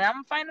 And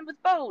I'm fine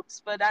with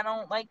boats, but I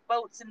don't like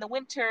boats in the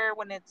winter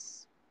when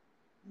it's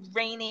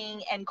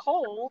raining and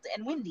cold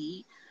and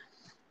windy.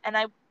 And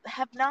I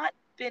have not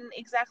been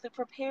exactly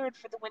prepared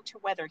for the winter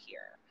weather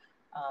here.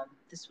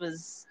 This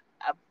was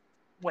a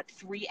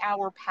 3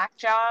 hour pack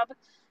job,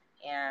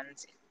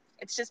 and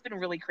it's just been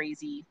really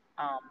crazy.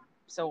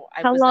 So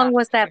I How was long not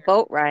was that prepared.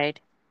 boat ride?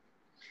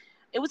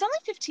 It was only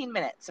 15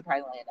 minutes,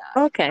 surprisingly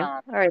enough. Okay.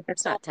 All right.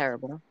 That's So not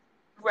terrible.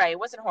 right, it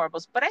wasn't horrible,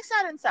 but I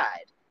sat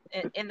inside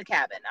in the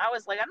cabin. I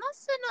was like, I'm not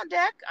sitting on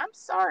deck. I'm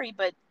sorry,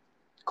 but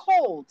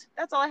cold.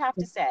 That's all I have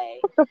to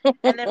say.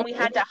 And then we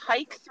had to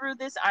hike through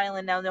this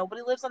island. Now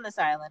nobody lives on this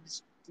island.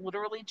 It's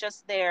literally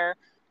just there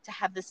to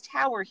have this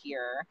tower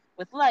here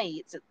with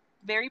lights. It's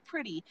very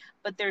pretty,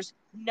 but there's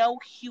no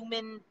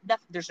human.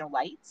 Nothing, there's no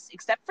lights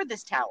except for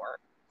this tower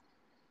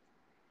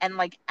and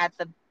like at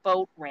the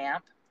boat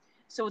ramp.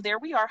 So there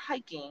we are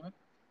hiking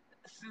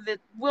through the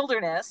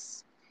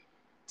wilderness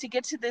to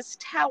get to this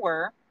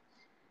tower,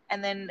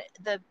 and then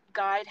the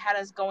guide had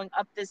us going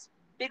up this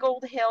big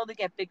old hill to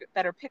get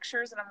better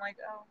pictures. And I'm like,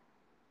 oh,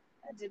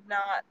 I did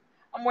not.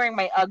 I'm wearing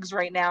my Uggs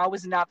right now. I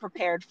was not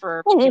prepared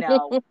for,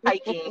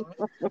 hiking.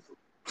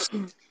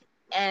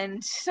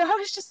 And so I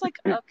was just like,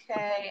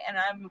 okay. And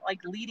I'm like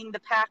leading the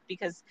pack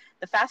because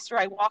the faster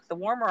I walk, the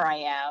warmer I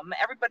am.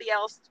 Everybody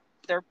else,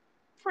 they're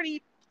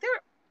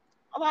they're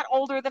a lot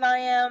older than I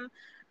am.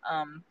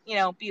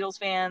 Beatles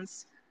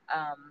fans.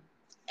 Um,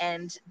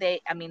 and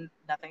I mean,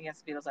 nothing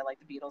against the Beatles. I like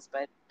the Beatles,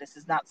 but this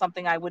is not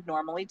something I would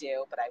normally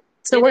do. But I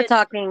So did we're it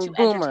talking to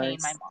entertain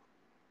my boomers. mom.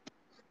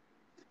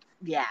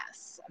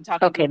 Yes, I'm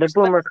talking Okay, the boomers.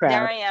 But boomer there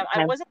crowd. I am. I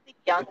Okay. wasn't the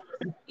young.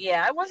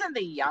 Yeah, I wasn't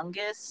the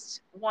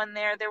youngest one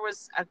there. There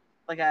was a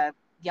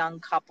young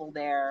couple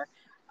there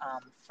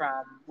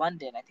from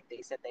London. I think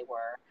they said they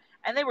were,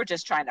 and they were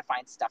just trying to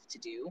find stuff to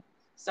do.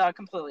 So I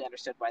completely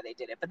understood why they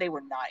did it, but they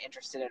were not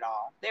interested at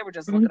all. They were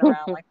just looking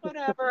around like,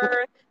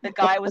 whatever. The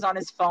guy was on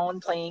his phone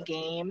playing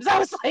games. I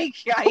was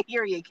like, yeah, I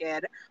hear you,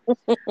 kid.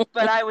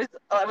 But I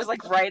was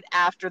like right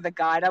after the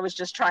guide. I was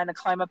just trying to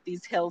climb up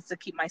these hills to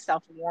keep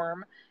myself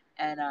warm,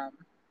 and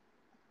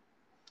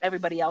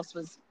everybody else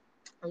was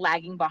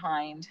lagging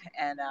behind.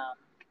 And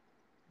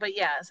but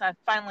yeah, so I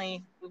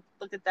finally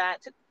looked at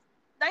that. Took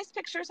nice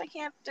pictures. I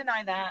can't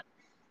deny that.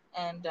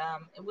 And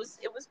it was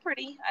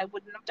pretty. I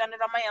wouldn't have done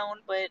it on my own,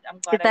 but I'm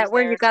Is glad I that was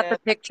where you there got the to.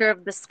 picture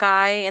of the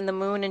sky and the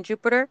moon and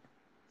Jupiter?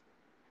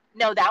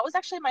 No, that was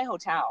actually my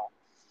hotel.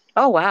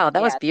 Oh, wow,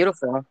 that was Yeah,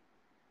 beautiful.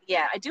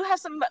 yeah. I do have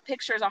some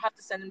pictures. I'll have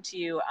to send them to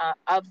you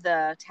of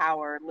the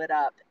tower lit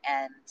up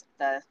and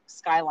the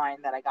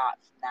skyline that I got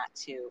from that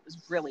too. It was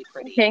really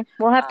pretty. Okay,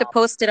 we'll have to Um,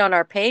 post it on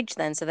our page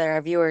then so that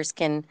our viewers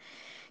can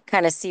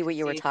kind of see what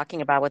you were see,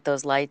 talking about with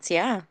those lights.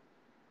 Yeah.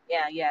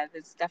 yeah, yeah.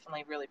 It's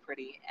definitely really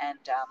pretty. And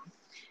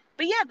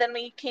but yeah, then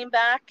we came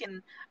back,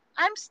 and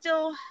I'm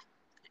still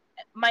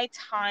my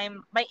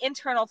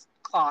internal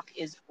clock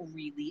is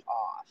really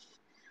off.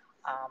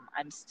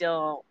 I'm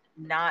still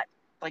not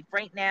like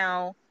right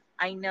now.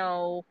 I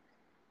know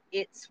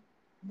it's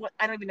what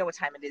I don't even know what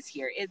time it is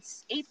here.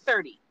 It's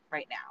 8:30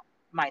 right now,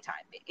 my time,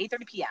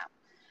 8:30 p.m.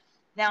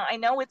 Now I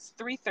know it's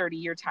 3:30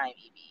 your time,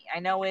 Evie. I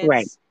know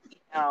Right. it's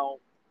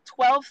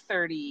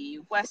 12:30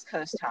 West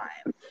Coast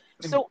time.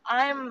 So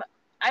I'm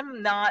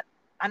not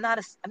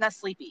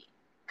sleepy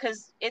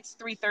because it's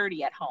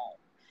 3:30 at home.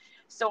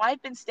 So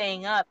I've been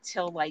staying up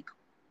till like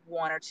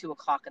 1 or 2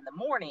 o'clock in the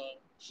morning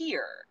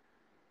here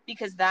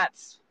because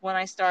that's when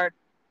I start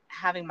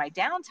having my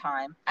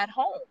downtime at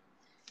home.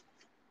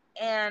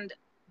 And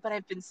but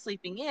I've been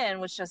sleeping in,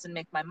 which doesn't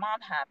make my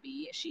mom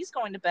happy. She's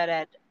going to bed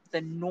at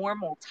the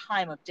normal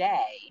time of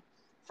day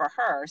for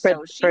her. For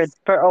So for she's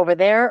for over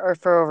there or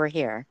for over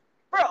here?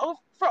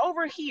 for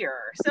over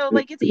here. So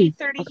like it's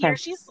 8:30 Okay. here.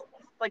 She's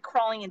like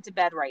crawling into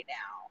bed right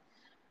now.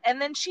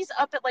 And then she's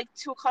up at like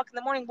 2 o'clock in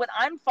the morning when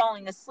I'm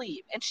falling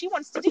asleep and she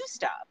wants to do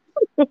stuff.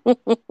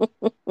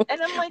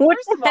 And I'm like, What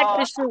first the of heck all,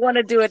 does she want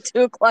to do at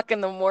 2 o'clock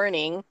in the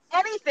morning?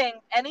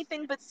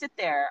 anything but sit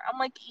there. I'm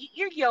like, eat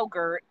your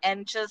yogurt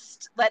and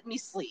just let me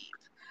sleep.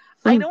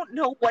 I don't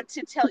know what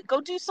to tell you.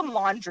 Go do some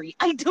laundry.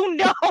 I don't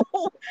know.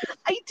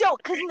 I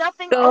don't, because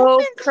nothing Go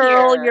opens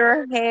curl here.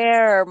 your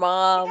hair,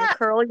 Mom. Yeah.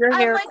 Curl your I'm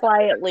hair like,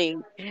 quietly.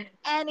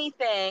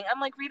 anything. I'm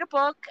like, read a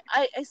book.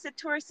 I said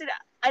to her, I said,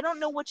 I don't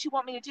know what you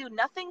want me to do.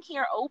 Nothing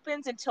here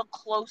opens until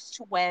close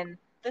to when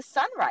the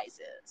sun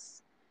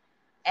rises.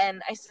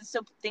 And I said,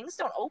 so things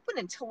don't open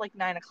until like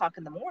 9 o'clock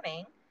in the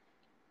morning.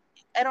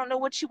 I don't know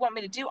what you want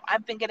me to do.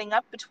 I've been getting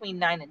up between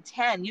 9 and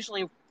 10,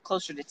 usually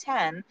closer to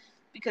 10,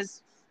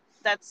 because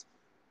that's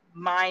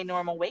my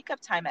normal wake up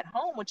time at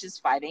home, which is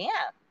 5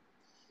 a.m.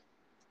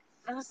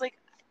 I was like,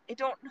 I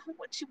don't know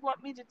what you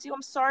want me to do.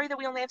 I'm sorry that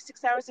we only have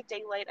 6 hours of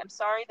daylight. I'm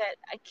sorry that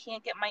I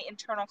can't get my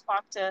internal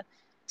clock to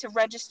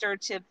register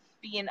to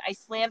be in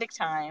Icelandic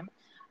time.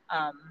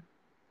 Um,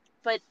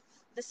 but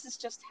this is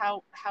just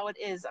how it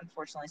is,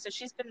 unfortunately. So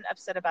she's been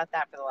upset about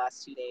that for the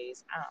last 2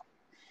 days.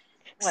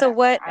 So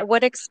Whatever.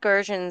 what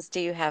excursions do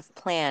you have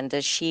planned?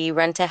 Does she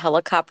rent a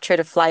helicopter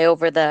to fly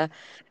over the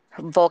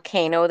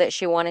volcano that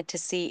she wanted to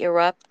see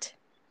erupt?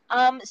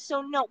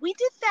 So no, we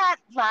did that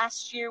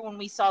last year when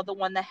we saw the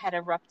one that had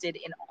erupted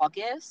in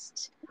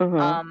August. Hmm.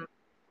 Um,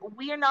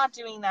 we are not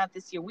doing that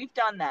this year. We've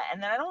done that,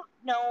 and then I don't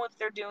know if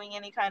they're doing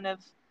any kind of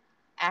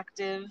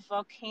active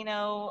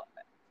volcano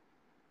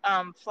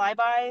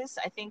flybys.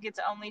 I think it's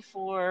only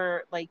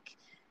for like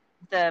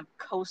the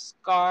Coast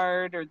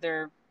Guard or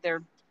their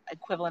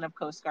equivalent of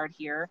Coast Guard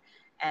here,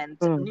 and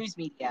Mm. news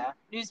media.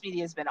 News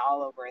media has been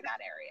all over in that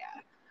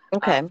area.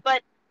 Okay.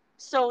 But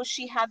so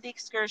she had the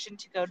excursion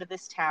to go to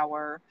this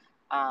tower,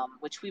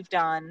 which we've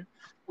done.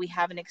 We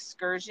have an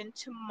excursion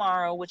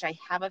tomorrow, which I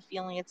have a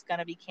feeling it's going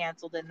to be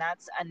canceled, and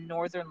that's a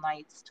Northern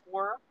Lights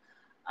tour.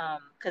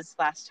 Because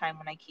last time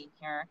when I came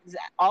here,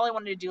 all I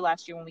wanted to do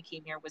last year when we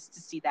came here was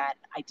to see that.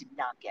 I did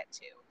not get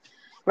to.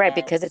 Right, And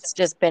because so, it's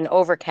just been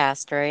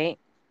overcast, right?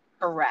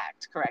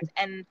 correct, correct.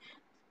 And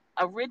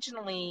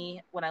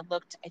originally, when I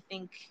looked, I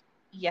think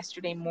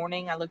yesterday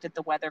morning, I looked at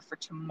the weather for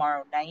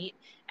tomorrow night,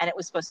 and it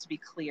was supposed to be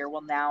clear.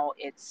 Well, now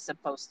it's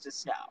supposed to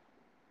snow.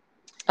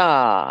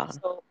 Ah.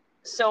 So,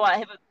 so I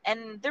have,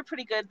 and they're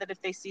pretty good that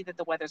if they see that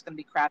the weather's going to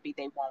be crappy,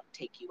 they won't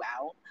take you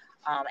out,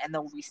 and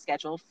they'll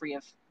reschedule free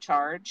of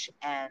charge.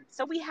 And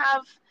so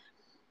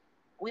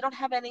we don't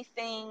have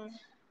anything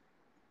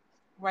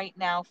right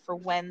now for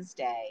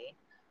Wednesday.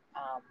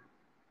 Um,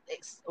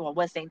 well,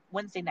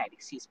 Wednesday night,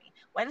 excuse me.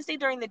 Wednesday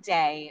during the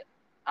day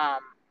um,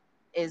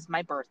 is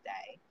my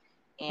birthday,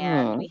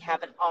 and Hmm. we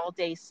have an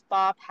all-day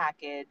spa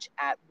package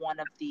at one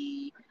of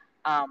the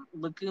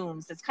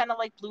lagoons. It's kind of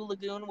like Blue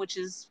Lagoon, which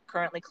is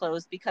currently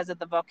closed because of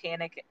the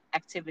volcanic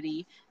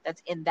activity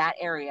that's in that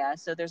area.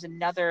 So there's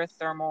another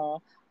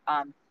thermal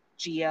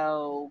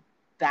geo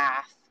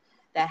bath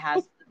that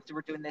has.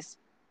 We're doing this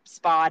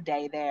spa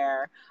day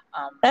there.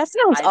 Um, That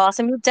sounds I've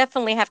awesome. You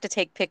definitely have to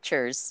take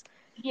pictures.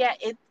 Yeah,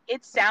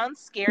 it sounds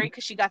scary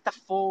because she got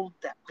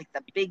like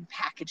the big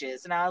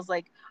packages, and I was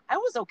like, I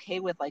was okay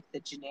with like the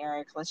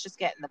generic. Let's just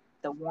get in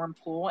the warm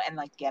pool and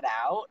like get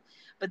out.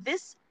 But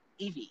this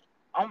Evie,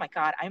 oh my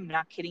god, I'm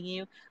not kidding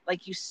you.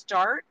 Like you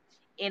start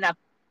in a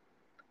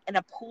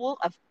pool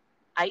of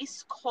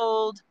ice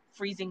cold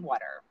freezing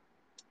water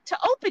to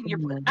open your.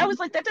 I was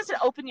like, that doesn't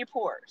open your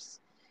pores.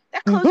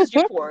 That closes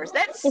your pores.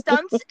 That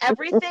stunts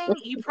everything.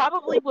 You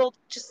probably will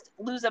just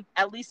lose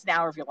at least an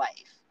hour of your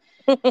life,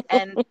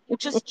 and you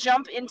just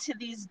jump into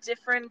these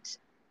different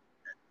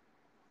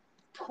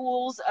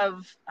pools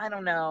of, I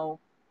don't know,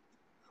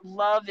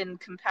 love and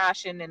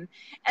compassion and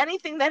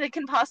anything that it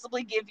can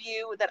possibly give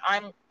you that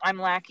I'm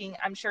lacking.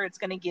 I'm sure it's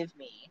going to give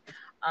me.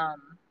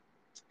 Um,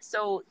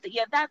 so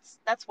yeah,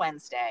 that's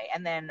Wednesday,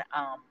 and then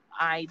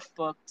I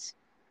booked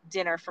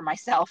dinner for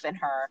myself and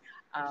her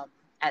um,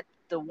 at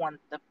the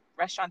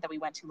restaurant that we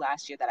went to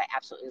last year that I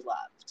absolutely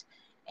loved,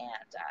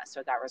 and so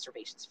I got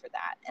reservations for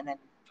that, and then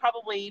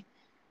probably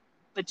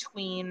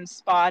between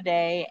spa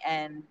day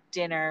and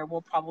dinner,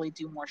 we'll probably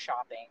do more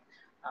shopping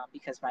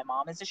because my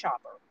mom is a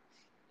shopper,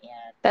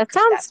 and That because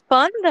sounds that's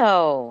fun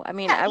though. I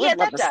mean, yeah, I yeah, would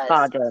love that a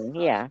spa does. day.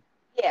 Yeah.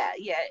 Yeah,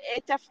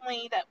 it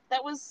definitely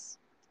that was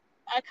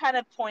I kind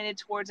of pointed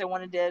towards I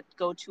wanted to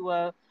go to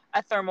a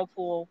thermal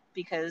pool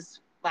because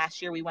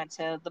last year we went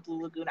to the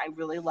Blue Lagoon. I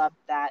really loved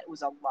that. It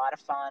was a lot of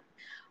fun.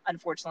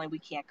 Unfortunately, we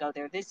can't go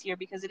there this year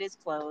because it is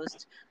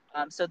closed.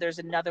 So there's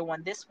another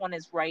one. This one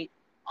is right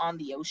on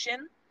the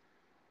ocean.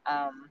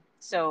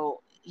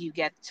 So you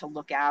get to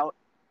look out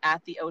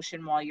at the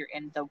ocean while you're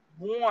in the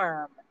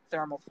warm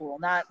thermal pool,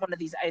 not one of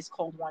these ice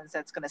cold ones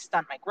that's going to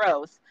stunt my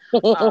growth.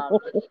 Um,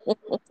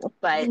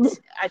 but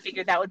I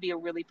figured that would be a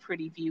really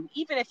pretty view,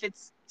 even if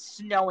it's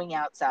snowing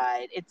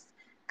outside. It's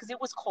because it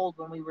was cold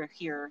when we were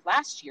here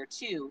last year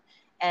too,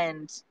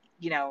 and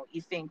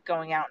you think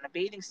going out in a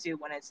bathing suit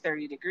when it's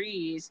 30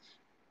 degrees.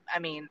 I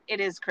mean, it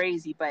is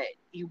crazy, but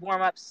you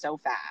warm up so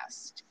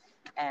fast,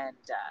 and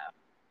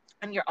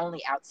you're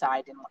only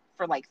outside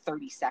for like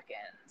 30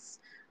 seconds,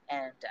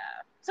 and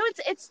so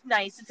it's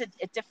nice. It's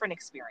a different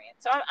experience.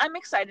 So I'm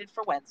excited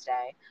for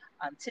Wednesday.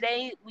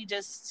 Today we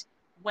just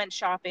went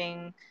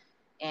shopping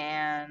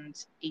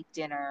and ate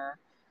dinner.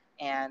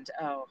 And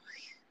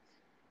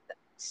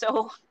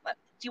so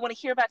do you want to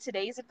hear about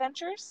today's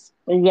adventures?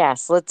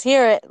 Yes, let's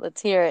hear it.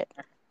 Let's hear it.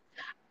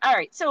 All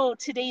right, so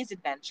today's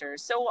adventure.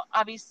 So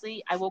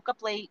obviously, I woke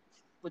up late,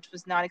 which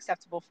was not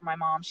acceptable for my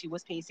mom. She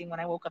was pacing when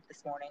I woke up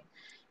this morning,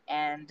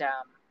 and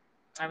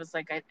I was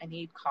like, I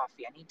need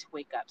coffee. I need to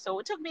wake up. So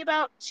it took me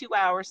about 2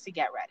 hours to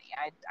get ready.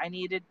 I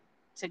needed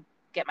to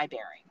get my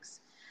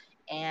bearings,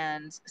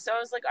 and so I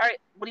was like, all right,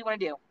 what do you want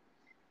to do?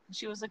 And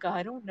she was like,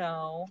 I don't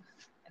know.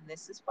 And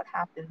this is what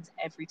happens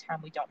every time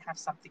we don't have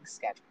something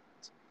scheduled.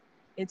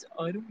 It's,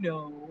 I don't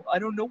know. I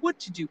don't know what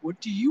to do. What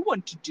do you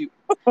want to do?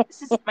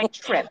 This is my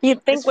trip.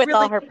 You'd think This with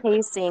all really, her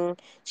pacing,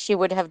 she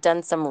would have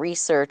done some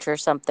research or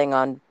something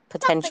on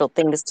something. potential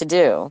things to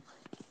do.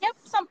 Yep,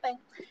 something.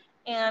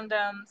 And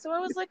so I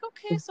was like,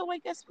 okay, so I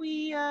guess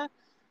we'll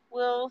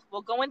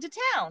go into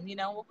town.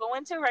 We'll go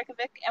into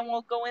Reykjavik and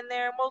we'll go in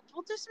there and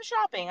we'll do some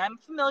shopping. I'm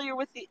familiar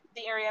with the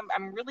area.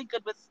 I'm really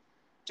good with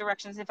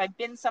directions. If I've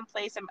been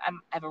someplace, I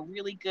have a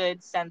really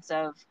good sense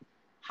of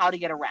how to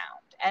get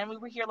around. And we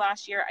were here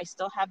last year. I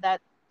still have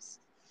that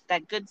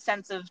good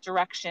sense of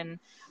direction.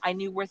 I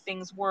knew where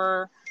things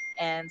were,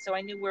 and so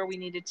I knew where we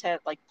needed to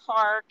like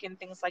park and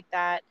things like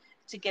that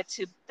to get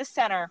to the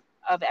center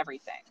of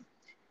everything.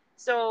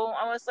 So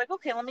I was like,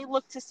 okay, let me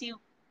look to see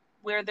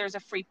where there's a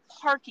free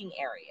parking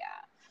area.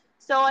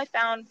 So I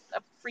found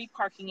a free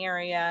parking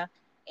area,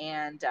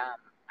 and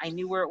I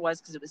knew where it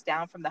was because it was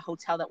down from the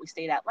hotel that we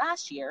stayed at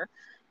last year,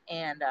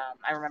 and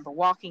I remember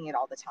walking it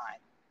all the time.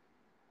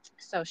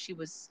 So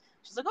she's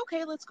like,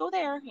 okay, let's go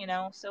there.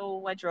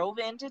 So I drove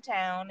into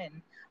town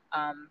and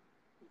I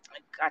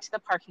got to the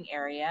parking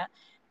area,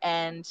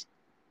 and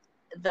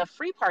the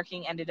free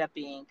parking ended up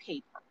being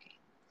paid parking.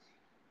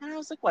 And I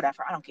was like,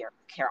 whatever, I don't care.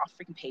 I'll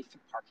freaking pay for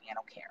the parking. I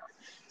don't care.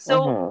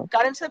 So Hmm.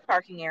 got into the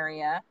parking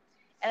area,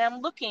 and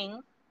I'm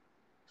looking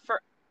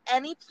for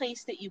any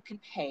place that you can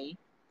pay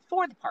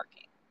for the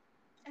parking.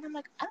 And I'm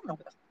like, I don't know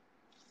where the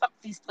fuck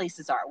these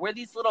places are. Where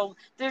these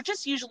they're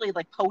just usually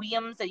like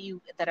podiums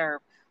that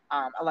are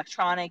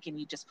electronic, and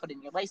you just put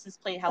in your license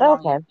plate, how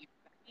long Okay. you're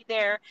going to be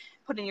there,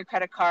 put in your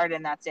credit card,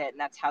 and that's it. And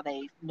that's how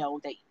they know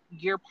that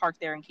you're parked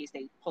there in case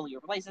they pull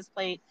your license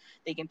plate.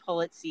 They can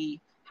pull it, see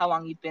how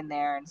long you've been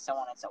there, and so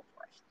on and so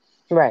forth.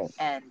 Right.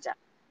 And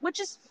which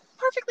is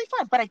perfectly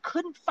fine. But I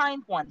couldn't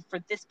find one for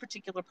this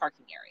particular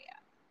parking area.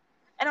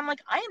 And I'm like,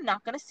 I am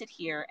not going to sit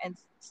here and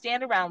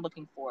stand around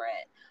looking for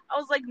it. I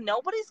was like,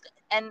 nobody's,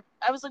 and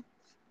I was like,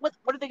 what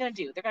are they going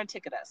to do? They're going to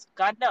ticket us.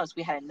 God knows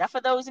we had enough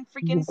of those in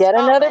freaking Get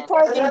another Scotland.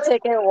 parking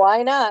ticket.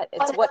 Why not?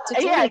 It's what to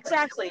Yeah, do.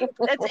 exactly.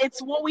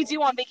 It's what we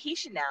do on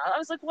vacation now. I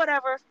was like,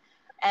 whatever.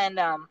 And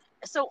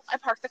so I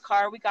parked the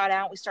car. We got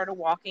out. We started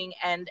walking,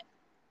 and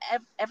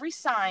every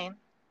sign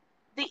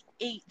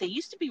they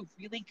used to be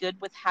really good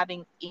with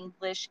having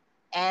English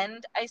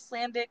and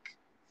Icelandic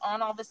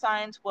on all the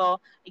signs.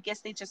 Well, I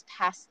guess they just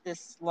passed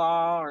this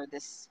law or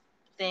this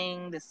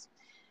thing, this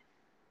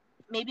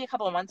maybe a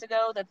couple of months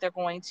ago, that they're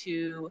going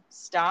to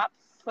stop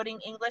putting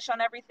English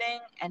on everything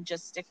and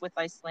just stick with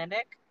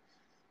Icelandic.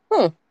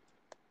 Hmm.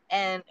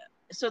 And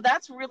so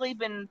that's really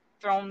been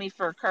throwing me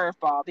for a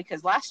curveball,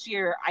 because last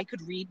year I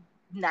could read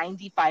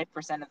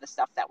 95% of the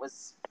stuff that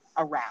was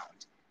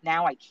around.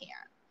 Now I can't.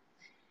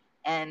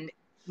 And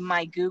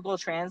my Google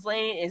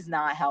Translate is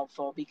not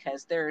helpful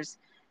because there's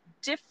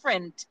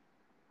different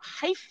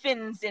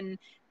hyphens and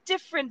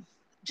different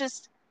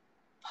just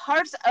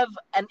parts of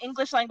an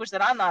English language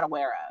that I'm not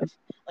aware of.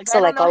 Like, So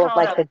I don't like know all of how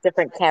like to. the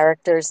different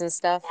characters and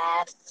stuff.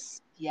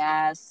 Yes,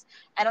 yes.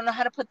 I don't know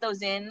how to put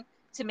those in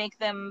to make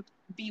them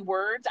be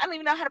words. I don't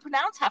even know how to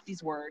pronounce half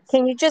these words.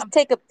 Can you just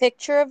take a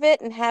picture of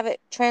it and have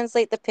it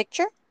translate the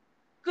picture?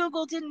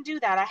 Google didn't do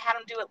that. I had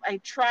them do it. I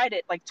tried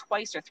it like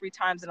twice or three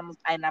times,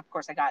 and of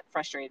course I got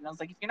frustrated. And I was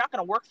like, if you're not going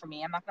to work for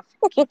me, I'm not going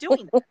to keep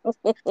doing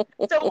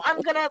this. So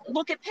I'm going to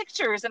look at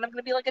pictures, and I'm going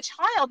to be like a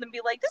child and be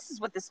like, this is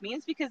what this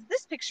means because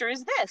this picture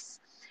is this.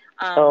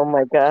 Oh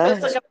my So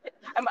it's like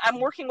gosh. I'm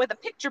working with a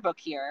picture book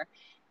here.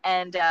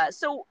 And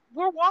so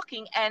we're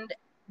walking, and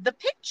the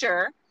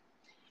picture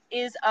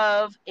is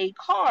of a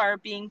car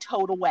being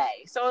towed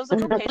away. So I was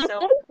like, okay,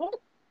 so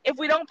if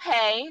we don't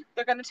pay,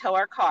 they're going to tow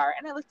our car.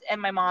 And I looked,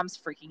 and my mom's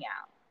freaking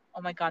out.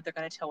 Oh my God, they're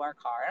going to tow our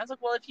car. And I was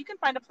like, well, if you can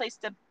find a place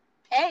to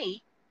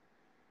pay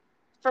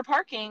for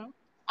parking,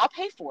 I'll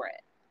pay for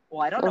it.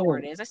 Well, I don't know where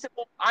it Mhm. is. I said,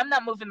 well, I'm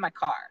not moving my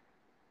car.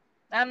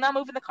 I'm not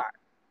moving the car.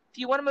 If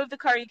you want to move the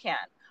car, you can.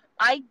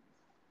 I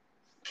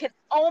can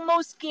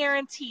almost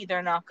guarantee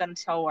they're not going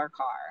to tow our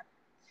car.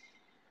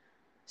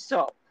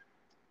 So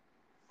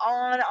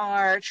on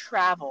our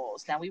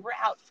travels, now we were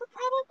out for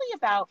probably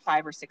about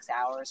 5 or 6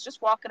 hours,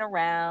 just walking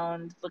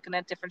around, looking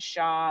at different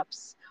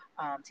shops,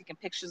 taking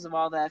pictures of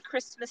all the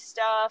Christmas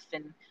stuff,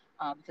 and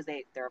because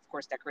they're of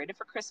course decorated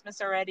for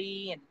Christmas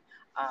already, and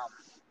um,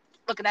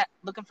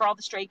 looking for all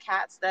the stray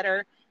cats that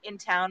are in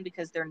town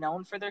because they're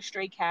known for their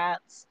stray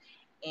cats.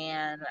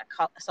 And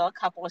I saw a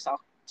couple. I saw a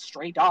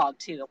stray dog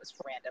too. It was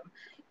random,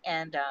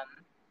 and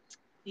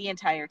the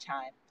entire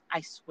time,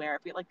 I swear,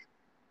 it'd be like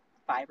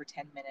 5 or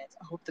 10 minutes.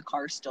 I hope the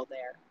car's still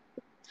there.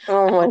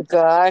 Oh I my hope the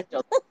car's God.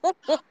 still.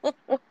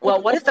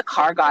 Well, what if the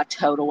car got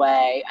towed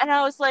away? And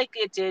I was like,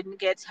 it didn't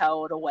get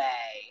towed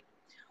away.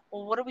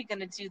 Well, what are we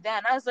gonna do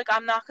then? I was like,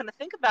 I'm not gonna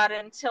think about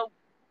it until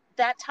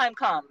that time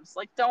comes.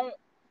 Like,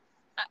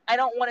 I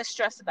don't want to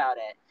stress about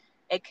it.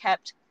 It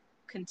kept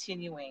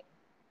continuing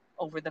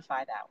over the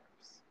 5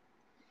 hours.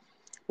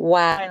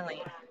 Wow.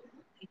 Finally,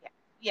 yeah,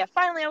 yeah.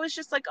 Finally, I was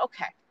just like,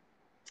 okay,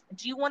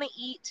 do you want to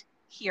eat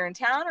here in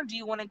town, or do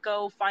you want to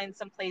go find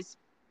some place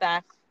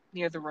back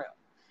near the room?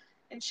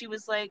 And she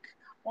was like,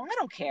 well, I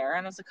don't care.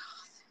 And I was like,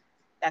 oh,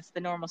 that's the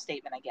normal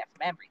statement I get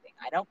from everything.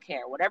 I don't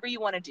care. Whatever you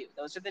want to do.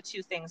 Those are the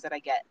two things that I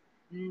get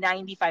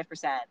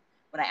 95%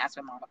 when I ask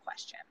my mom a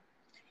question.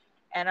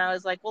 And I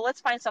was like, well,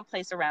 let's find some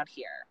place around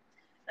here.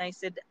 And I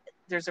said,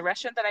 there's a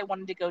restaurant that I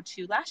wanted to go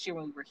to last year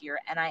when we were here,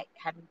 and I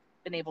hadn't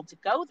been able to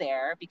go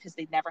there because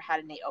they'd never had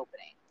any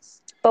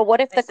openings. But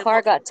what if And I the said, car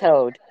well, got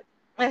towed?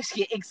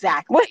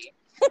 exactly. What?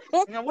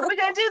 You know, what are we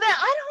gonna do then?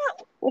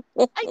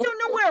 I don't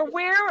know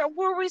where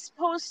were we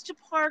supposed to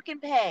park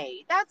and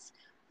pay.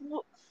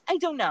 I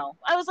don't know.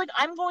 I was like,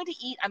 I'm going to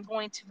eat. I'm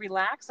going to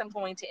relax. I'm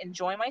going to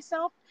enjoy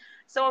myself.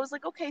 So I was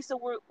like, okay. So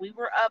we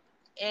were up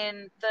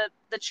in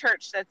the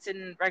church that's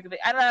in Reykjavik.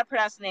 I don't know how to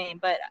pronounce the name,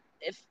 but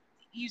if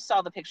you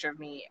saw the picture of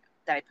me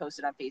that I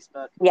posted on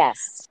Facebook,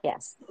 Yes,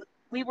 yes.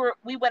 we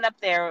went up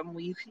there, and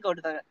you can go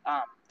to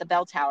the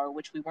bell tower,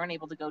 which we weren't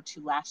able to go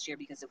to last year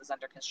because it was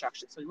under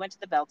construction. So we went to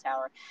the bell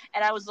tower,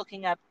 and I was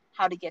looking up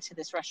how to get to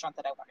this restaurant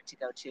that I wanted to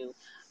go to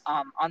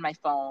on my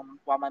phone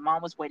while my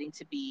mom was waiting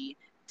to be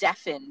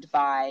deafened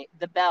by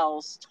the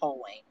bells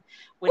tolling,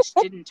 which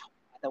didn't toll,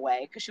 by the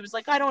way, because she was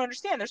like, I don't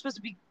understand, they're supposed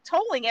to be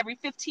tolling every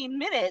 15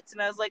 minutes.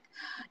 And I was like,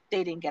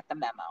 they didn't get the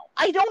memo.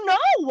 I don't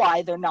know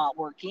why they're not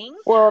working.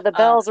 Well, the um,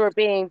 bells were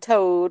being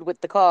towed with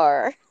the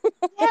car.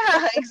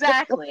 yeah,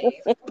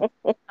 exactly.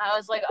 I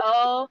was like,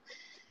 oh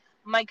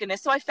my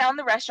goodness. So I found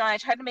the restaurant. I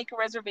tried to make a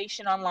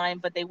reservation online,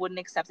 but they wouldn't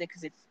accept it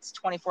because it's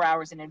 24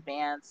 hours in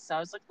advance. So I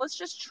was like, let's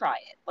just try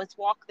it. Let's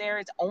walk there.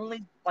 It's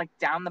only like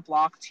down the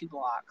block, 2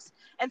 blocks,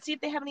 and see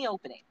if they have any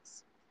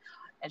openings.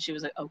 And she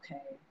was like,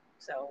 okay.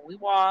 So we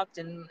walked,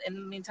 and in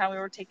the meantime, we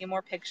were taking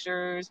more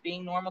pictures,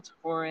 being normal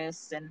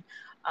tourists. And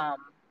um,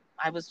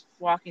 I was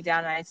walking down,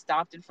 and I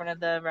stopped in front of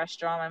the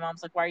restaurant. My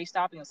mom's like, why are you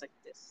stopping? I was like,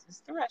 this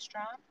is the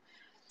restaurant.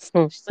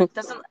 She's like,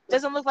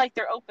 doesn't look like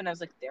they're open. I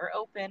was like, they're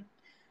open.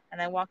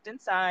 And I walked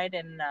inside,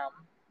 and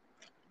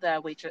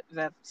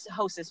the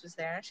hostess was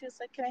there, and she was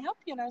like, can I help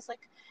you? And I was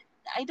like,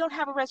 I don't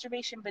have a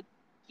reservation, but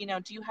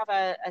do you have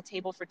a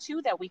table for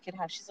two that we could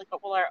have? She's like, oh,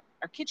 well,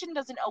 our kitchen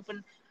doesn't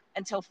open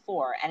until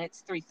 4, and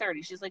it's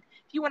 3:30. She's like,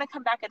 if you want to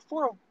come back at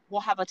 4,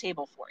 we'll have a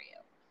table for you.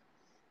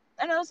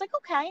 And I was like,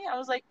 okay. I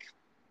was like,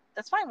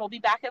 that's fine, we'll be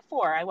back at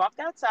 4. I walked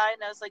outside,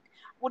 and I was like,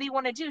 what do you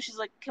want to do? She's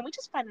like, can we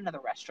just find another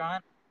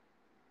restaurant?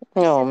 I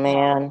Oh said, well,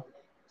 man.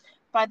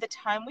 By the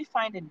time we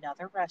find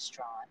another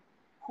restaurant,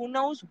 who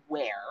knows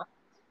where,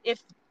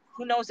 if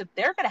who knows if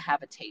they're going to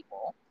have a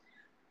table.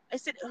 I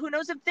said, who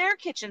knows if their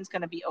kitchen's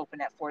going to be open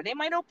at 4? They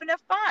might open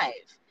at 5.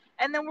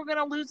 And then we're going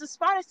to lose a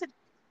spot. I said,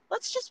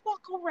 let's just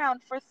walk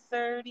around for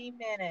 30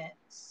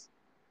 minutes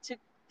to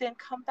then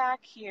come back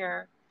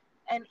here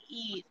and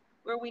eat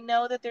where we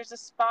know that there's a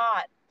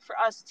spot for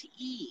us to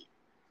eat.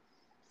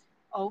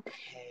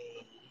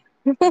 Okay.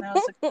 And I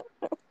was like,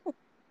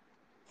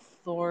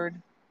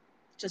 Lord,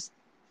 just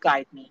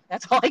guide me.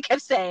 That's all I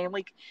kept saying.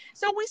 Like,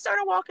 so we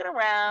started walking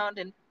around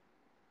and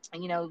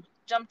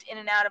jumped in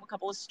and out of a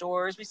couple of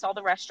stores. We saw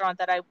the restaurant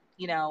that I,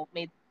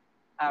 made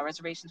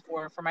reservations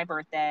for my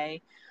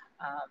birthday.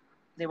 Um,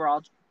 they were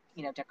all,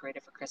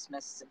 decorated for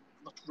Christmas and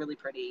looked really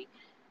pretty.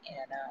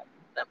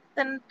 And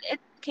then it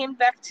came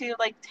back to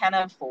like 10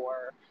 of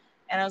 4.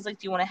 And I was like,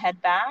 do you want to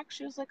head back?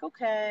 She was like,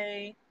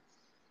 okay.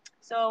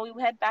 So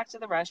we head back to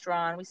the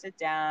restaurant. We sit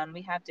down.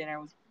 We have dinner.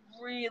 It was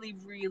really,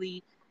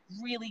 really,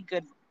 really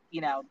good,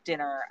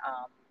 dinner.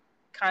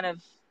 Kind of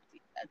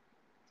a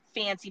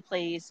fancy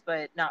place,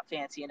 but not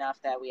fancy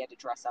enough that we had to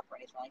dress up or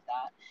anything like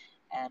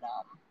that. And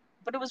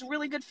but it was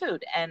really good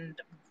food and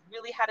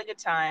really had a good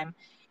time.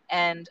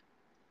 And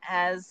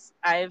as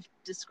I've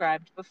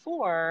described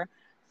before,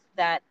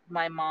 that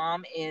my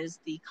mom is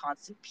the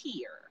constant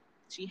peer.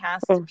 She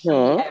has to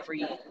pee Mm-hmm.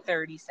 every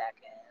 30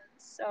 seconds.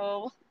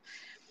 So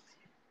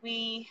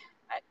we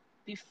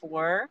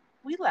before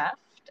we left,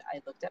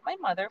 I looked at my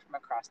mother from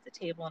across the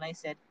table and I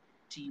said,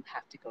 "Do you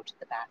have to go to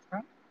the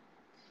bathroom?"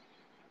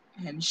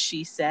 And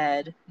she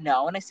said,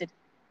 "No." And I said,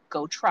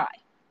 "Go try."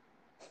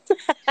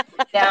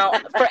 Now,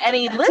 for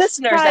any Just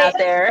listeners try out it.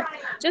 there,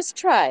 Just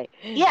try.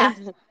 yeah,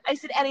 I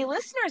said, any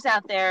listeners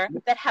out there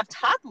that have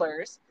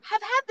toddlers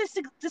have had this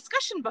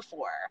discussion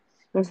before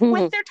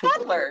with their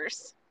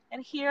toddlers.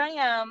 And here I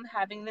am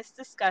having this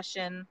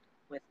discussion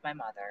with my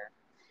mother,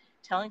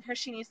 telling her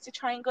she needs to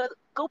try and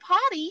go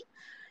potty.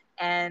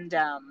 And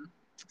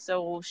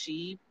so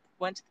she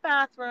went to the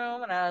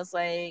bathroom, and I was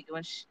like,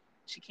 when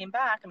she came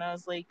back, and I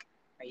was like,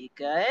 "Are you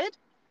good?"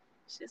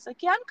 She's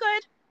like, "Yeah, I'm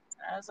good."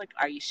 And I was like,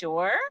 "Are you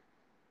sure?"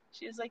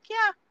 She was like, "Yeah."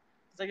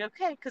 I was like,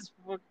 "Okay, because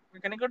we're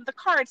going to go to the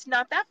car. It's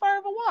not that far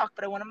of a walk,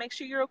 but I want to make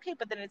sure you're okay.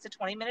 But then it's a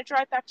 20-minute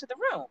drive back to the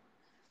room."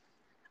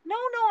 "No,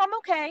 no, I'm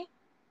okay."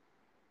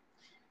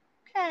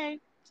 Okay.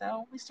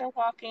 So we start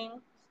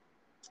walking,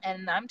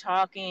 and I'm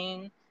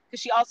talking because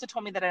she also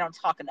told me that I don't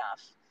talk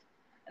enough.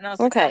 And I was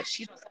like, Okay.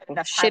 she doesn't spend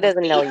enough She time with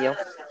doesn't know me. you.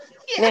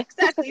 Yeah,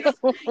 exactly.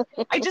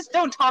 I just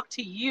don't talk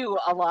to you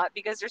a lot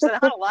because there's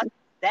not a lot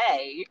to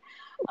say.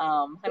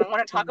 I don't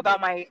want to talk about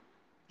my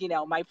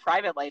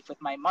private life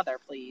with my mother,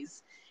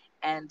 please.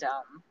 And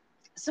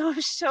so,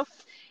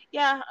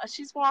 yeah,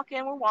 she's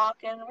walking, we're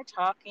walking, we're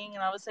talking,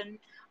 and all of a sudden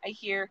I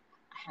hear,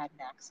 "I had an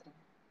accident."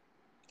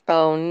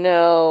 Oh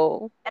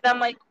no. And I'm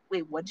like,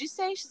 "Wait, what'd you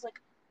say?" She's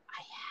like,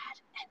 "I had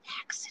an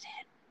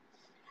accident."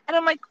 And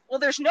I'm like, "Well,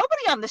 there's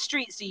nobody on the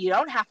street, so you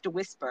don't have to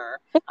whisper."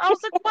 I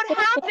was like, "What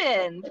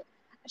happened?"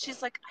 And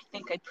she's like, "I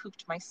think I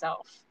pooped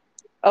myself."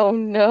 Oh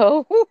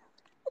no.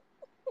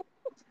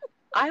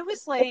 I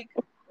was like,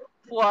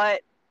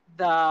 what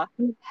the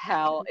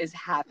hell is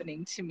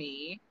happening to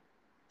me?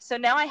 So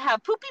now I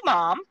have Poopy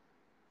Mom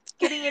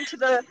getting into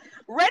the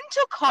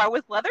rental car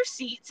with leather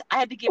seats. I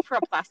had to give her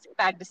a plastic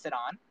bag to sit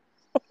on.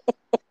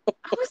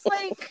 I was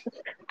like,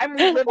 I'm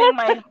reliving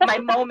my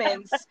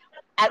moments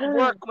at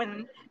work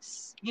when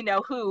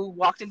who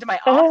walked into my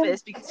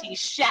office because he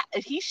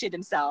shit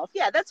himself.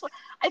 Yeah, that's what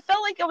I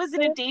felt like. I was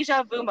in a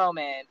deja vu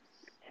moment,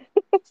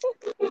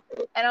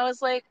 and I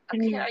was like,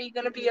 "Okay, are you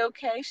gonna be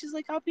okay?" She's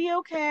like, "I'll be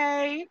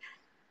okay."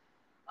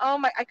 Oh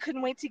my! I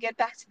couldn't wait to get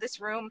back to this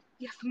room.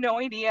 You have no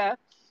idea.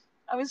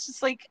 I was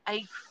just like,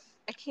 I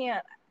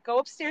can't go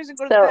upstairs and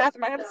go to the So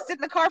bathroom. I have to sit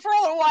in the car for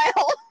a little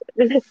while.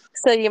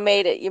 so you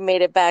made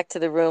it back to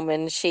the room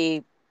and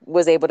she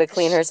was able to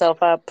clean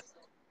herself up.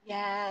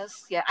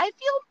 Yes, yeah. I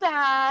feel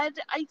bad.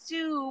 I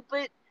do,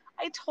 but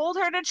I told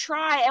her to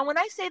try. And when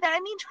I say that, I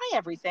mean try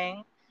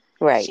everything.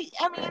 Right.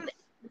 I Right. mean,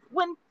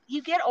 when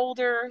you get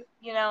older,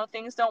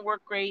 things don't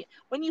work great.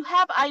 When you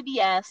have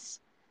IBS,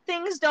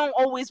 things don't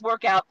always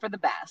work out for the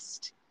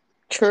best.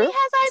 She True.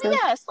 has True.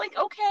 IBS. Like,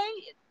 okay,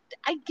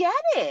 I get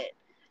it.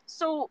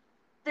 So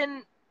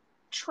then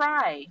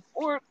try,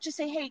 or just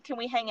say, "Hey, can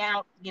we hang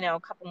out, a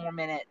couple more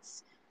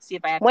minutes? See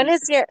if I have to When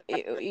use is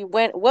the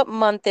what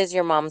month is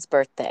your mom's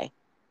birthday?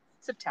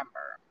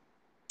 September."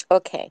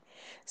 Okay.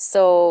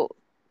 So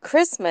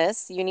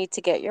Christmas, you need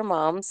to get your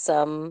mom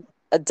some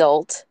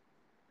adult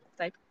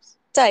Diapers.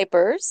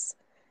 diapers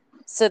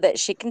so that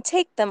she can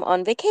take them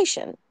on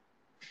vacation.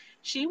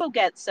 She will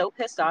get so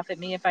pissed off at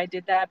me if I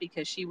did that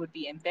because she would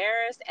be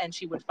embarrassed and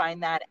she would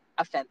find that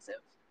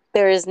offensive.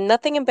 There is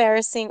nothing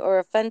embarrassing or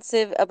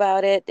offensive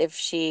about it. If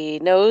she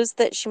knows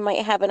that she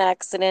might have an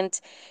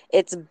accident,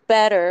 it's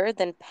better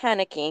than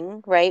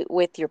panicking, right,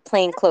 with your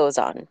plain clothes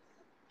on,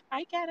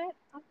 I get it.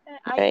 Okay.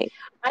 I right?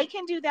 I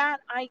can do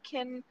that. I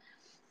can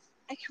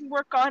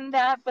work on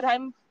that, but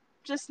I'm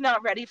just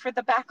not ready for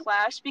the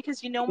backlash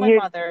because my You're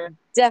mother and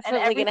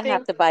definitely going to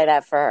have everything. to buy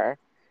that for her.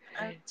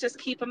 Just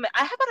keep them.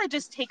 How about I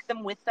just take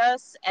them with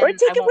us, Or and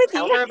I take it won't with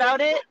tell you. her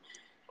about it,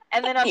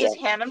 and then I'll Yeah. just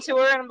hand them to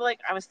her, and I'm like,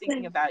 I was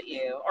thinking about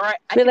you, or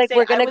I Be can like, say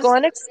we're I gonna go was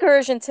on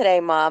excursion today,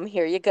 Mom.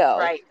 Here you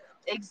go. right,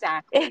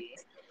 exactly.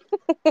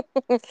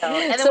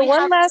 So, and then So we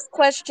one have last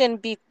question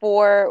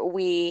before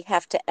we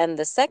have to end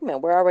the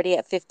segment. We're already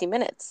at 50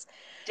 minutes.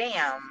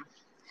 damn.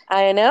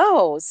 I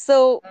know.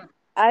 So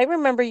I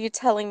remember you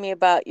telling me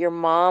about your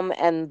mom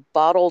and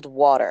bottled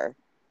water.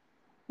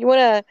 You want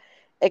to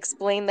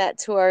explain that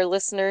to our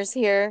listeners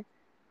here?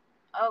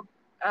 Oh,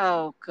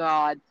 oh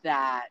God,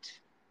 that.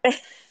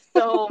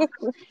 So,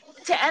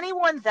 to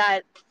anyone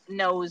that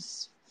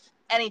knows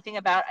anything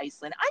about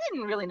Iceland, I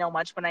didn't really know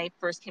much when I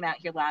first came out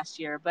here last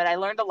year, but I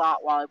learned a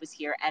lot while I was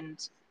here, and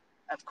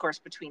of course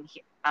between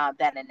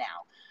then and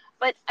now.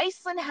 But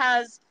Iceland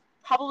has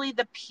probably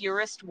the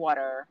purest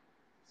water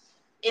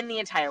in the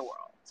entire world.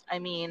 I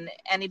mean,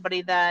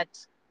 anybody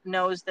that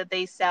knows that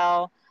they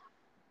sell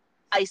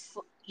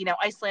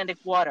Icelandic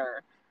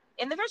water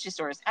in the grocery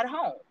stores at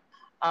home.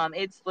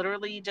 It's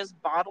literally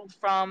just bottled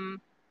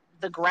from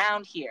the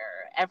ground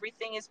here.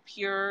 Everything is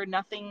pure.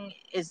 Nothing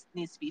is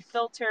needs to be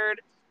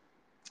filtered.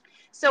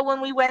 So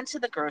when we went to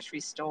the grocery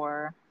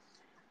store,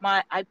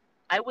 my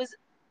I was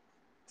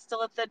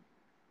still at the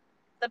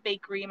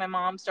bakery. My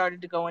mom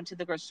started to go into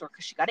the grocery store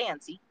because she got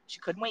antsy. She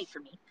couldn't wait for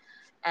me,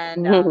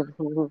 and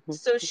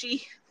so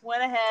she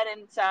went ahead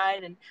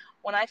inside. And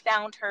when I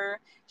found her,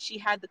 she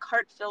had the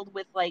cart filled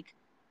with like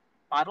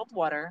bottled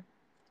water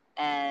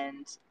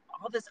and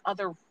all this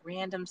other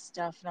random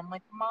stuff. And I'm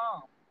like,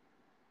 Mom,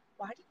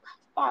 why do you have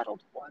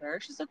bottled water?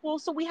 She's like, well,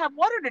 so we have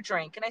water to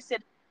drink. And I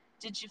said,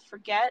 did you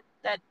forget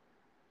that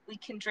we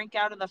can drink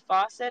out of the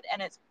faucet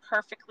and it's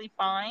perfectly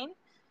fine?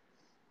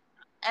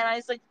 And I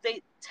was like,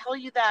 they tell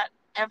you that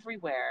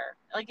everywhere.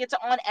 Like it's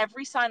on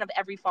every sign of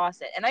every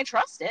faucet. And I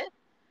trust it.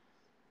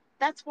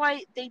 That's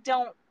why they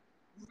don't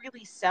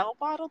really sell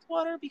bottled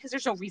water because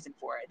there's no reason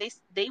for it.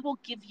 They will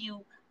give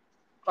you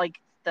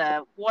like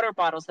the water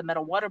bottles, the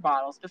metal water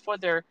bottles, before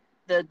they'll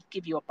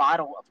give you a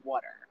bottle of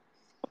water.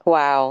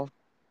 Wow.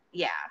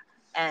 Yeah,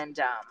 and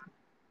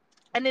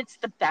and it's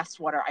the best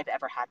water I've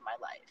ever had in my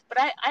life. But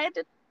I had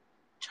to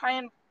try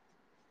and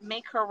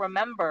make her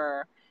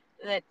remember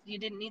that you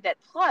didn't need that.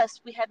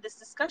 Plus, we had this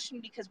discussion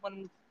because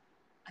when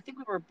I think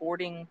we were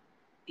boarding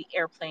the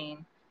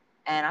airplane,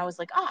 and I was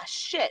like, ah,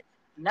 shit.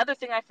 Another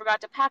thing I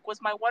forgot to pack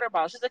was my water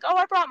bottle. She's like, oh,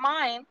 I brought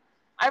mine.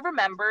 I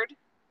remembered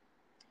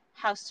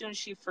how soon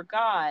she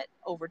forgot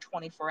over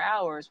 24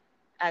 hours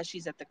as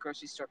she's at the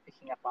grocery store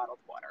picking up bottled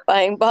water.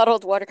 Buying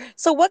bottled water.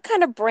 So what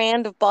kind of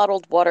brand of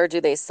bottled water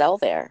do they sell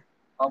there?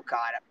 Oh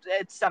God,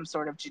 it's some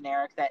sort of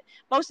generic that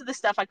most of the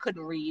stuff I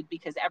couldn't read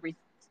because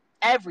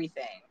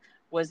everything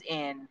was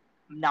in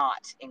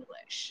not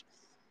English.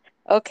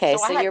 Okay,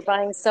 So I so had you're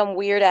buying some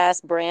weird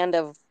ass brand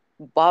of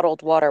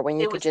bottled water when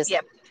you it could was just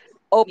yeah,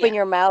 open yeah,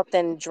 your mouth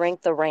and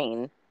drink the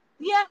rain.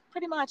 yeah,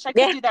 pretty much. I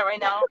could Yeah. do that right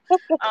now,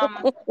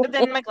 but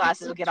then my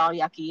glasses would get all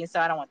yucky, so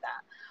I don't want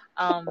that.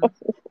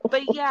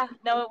 But yeah,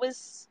 no,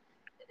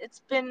 it's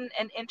been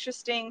an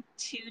interesting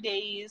 2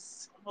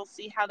 days. We'll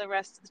see how the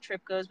rest of the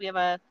trip goes. We have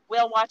a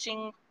whale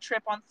watching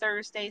trip on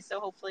Thursday, so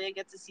hopefully I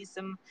get to see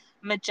some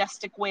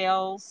majestic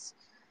whales.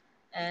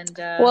 And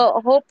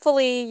Well,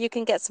 hopefully you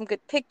can get some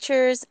good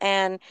pictures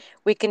and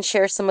we can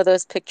share some of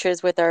those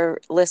pictures with our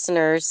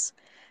listeners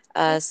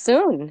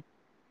absolutely, soon.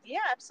 yeah,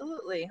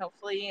 absolutely.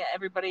 Hopefully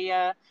everybody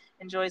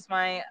enjoys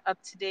my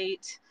up to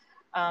date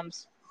um,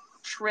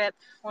 trip.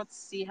 Let's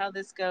see how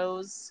this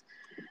goes.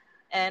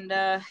 And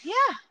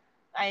yeah,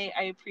 I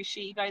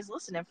appreciate you guys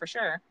listening for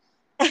sure.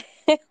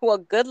 Well,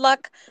 good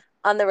luck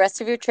on the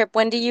rest of your trip.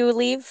 When do you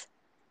leave?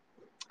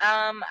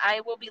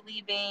 I will be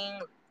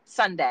leaving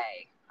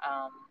Sunday.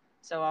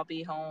 So I'll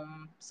be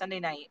home Sunday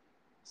night.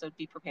 So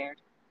be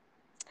prepared.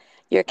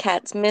 Your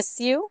cats miss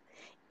you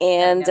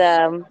I and know.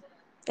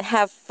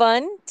 have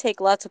fun, take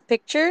lots of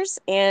pictures,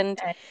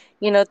 and Okay.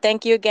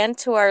 thank you again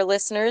to our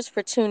listeners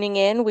for tuning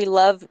in. We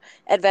love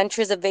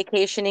Adventures of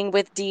Vacationing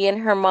with Dee and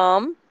her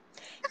mom,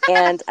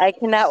 and I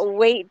cannot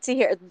wait to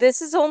hear.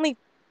 This is only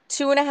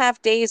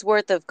 2.5 days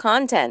worth of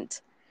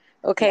content.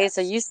 Okay,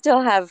 so Yes. you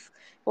still have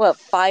what,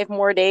 5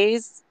 more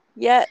days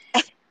yet?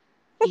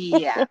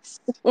 Yes.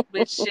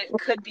 Which it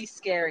could be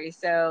scary.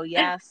 So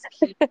yes,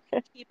 keep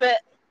it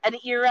an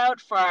ear out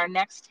for our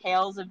next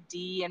tales of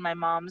Dee and my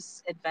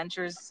mom's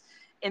adventures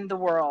in the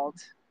world.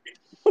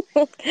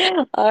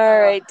 All Uh,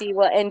 right, Dee.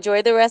 Well,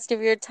 enjoy the rest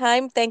of your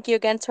time. Thank you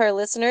again to our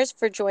listeners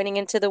for joining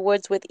Into the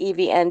Woods with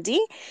Evie and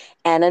Dee.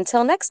 And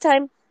until next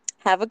time,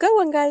 have a good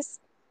one, guys.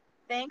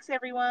 Thanks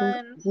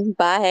everyone.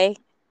 Bye.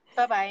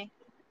 Bye bye.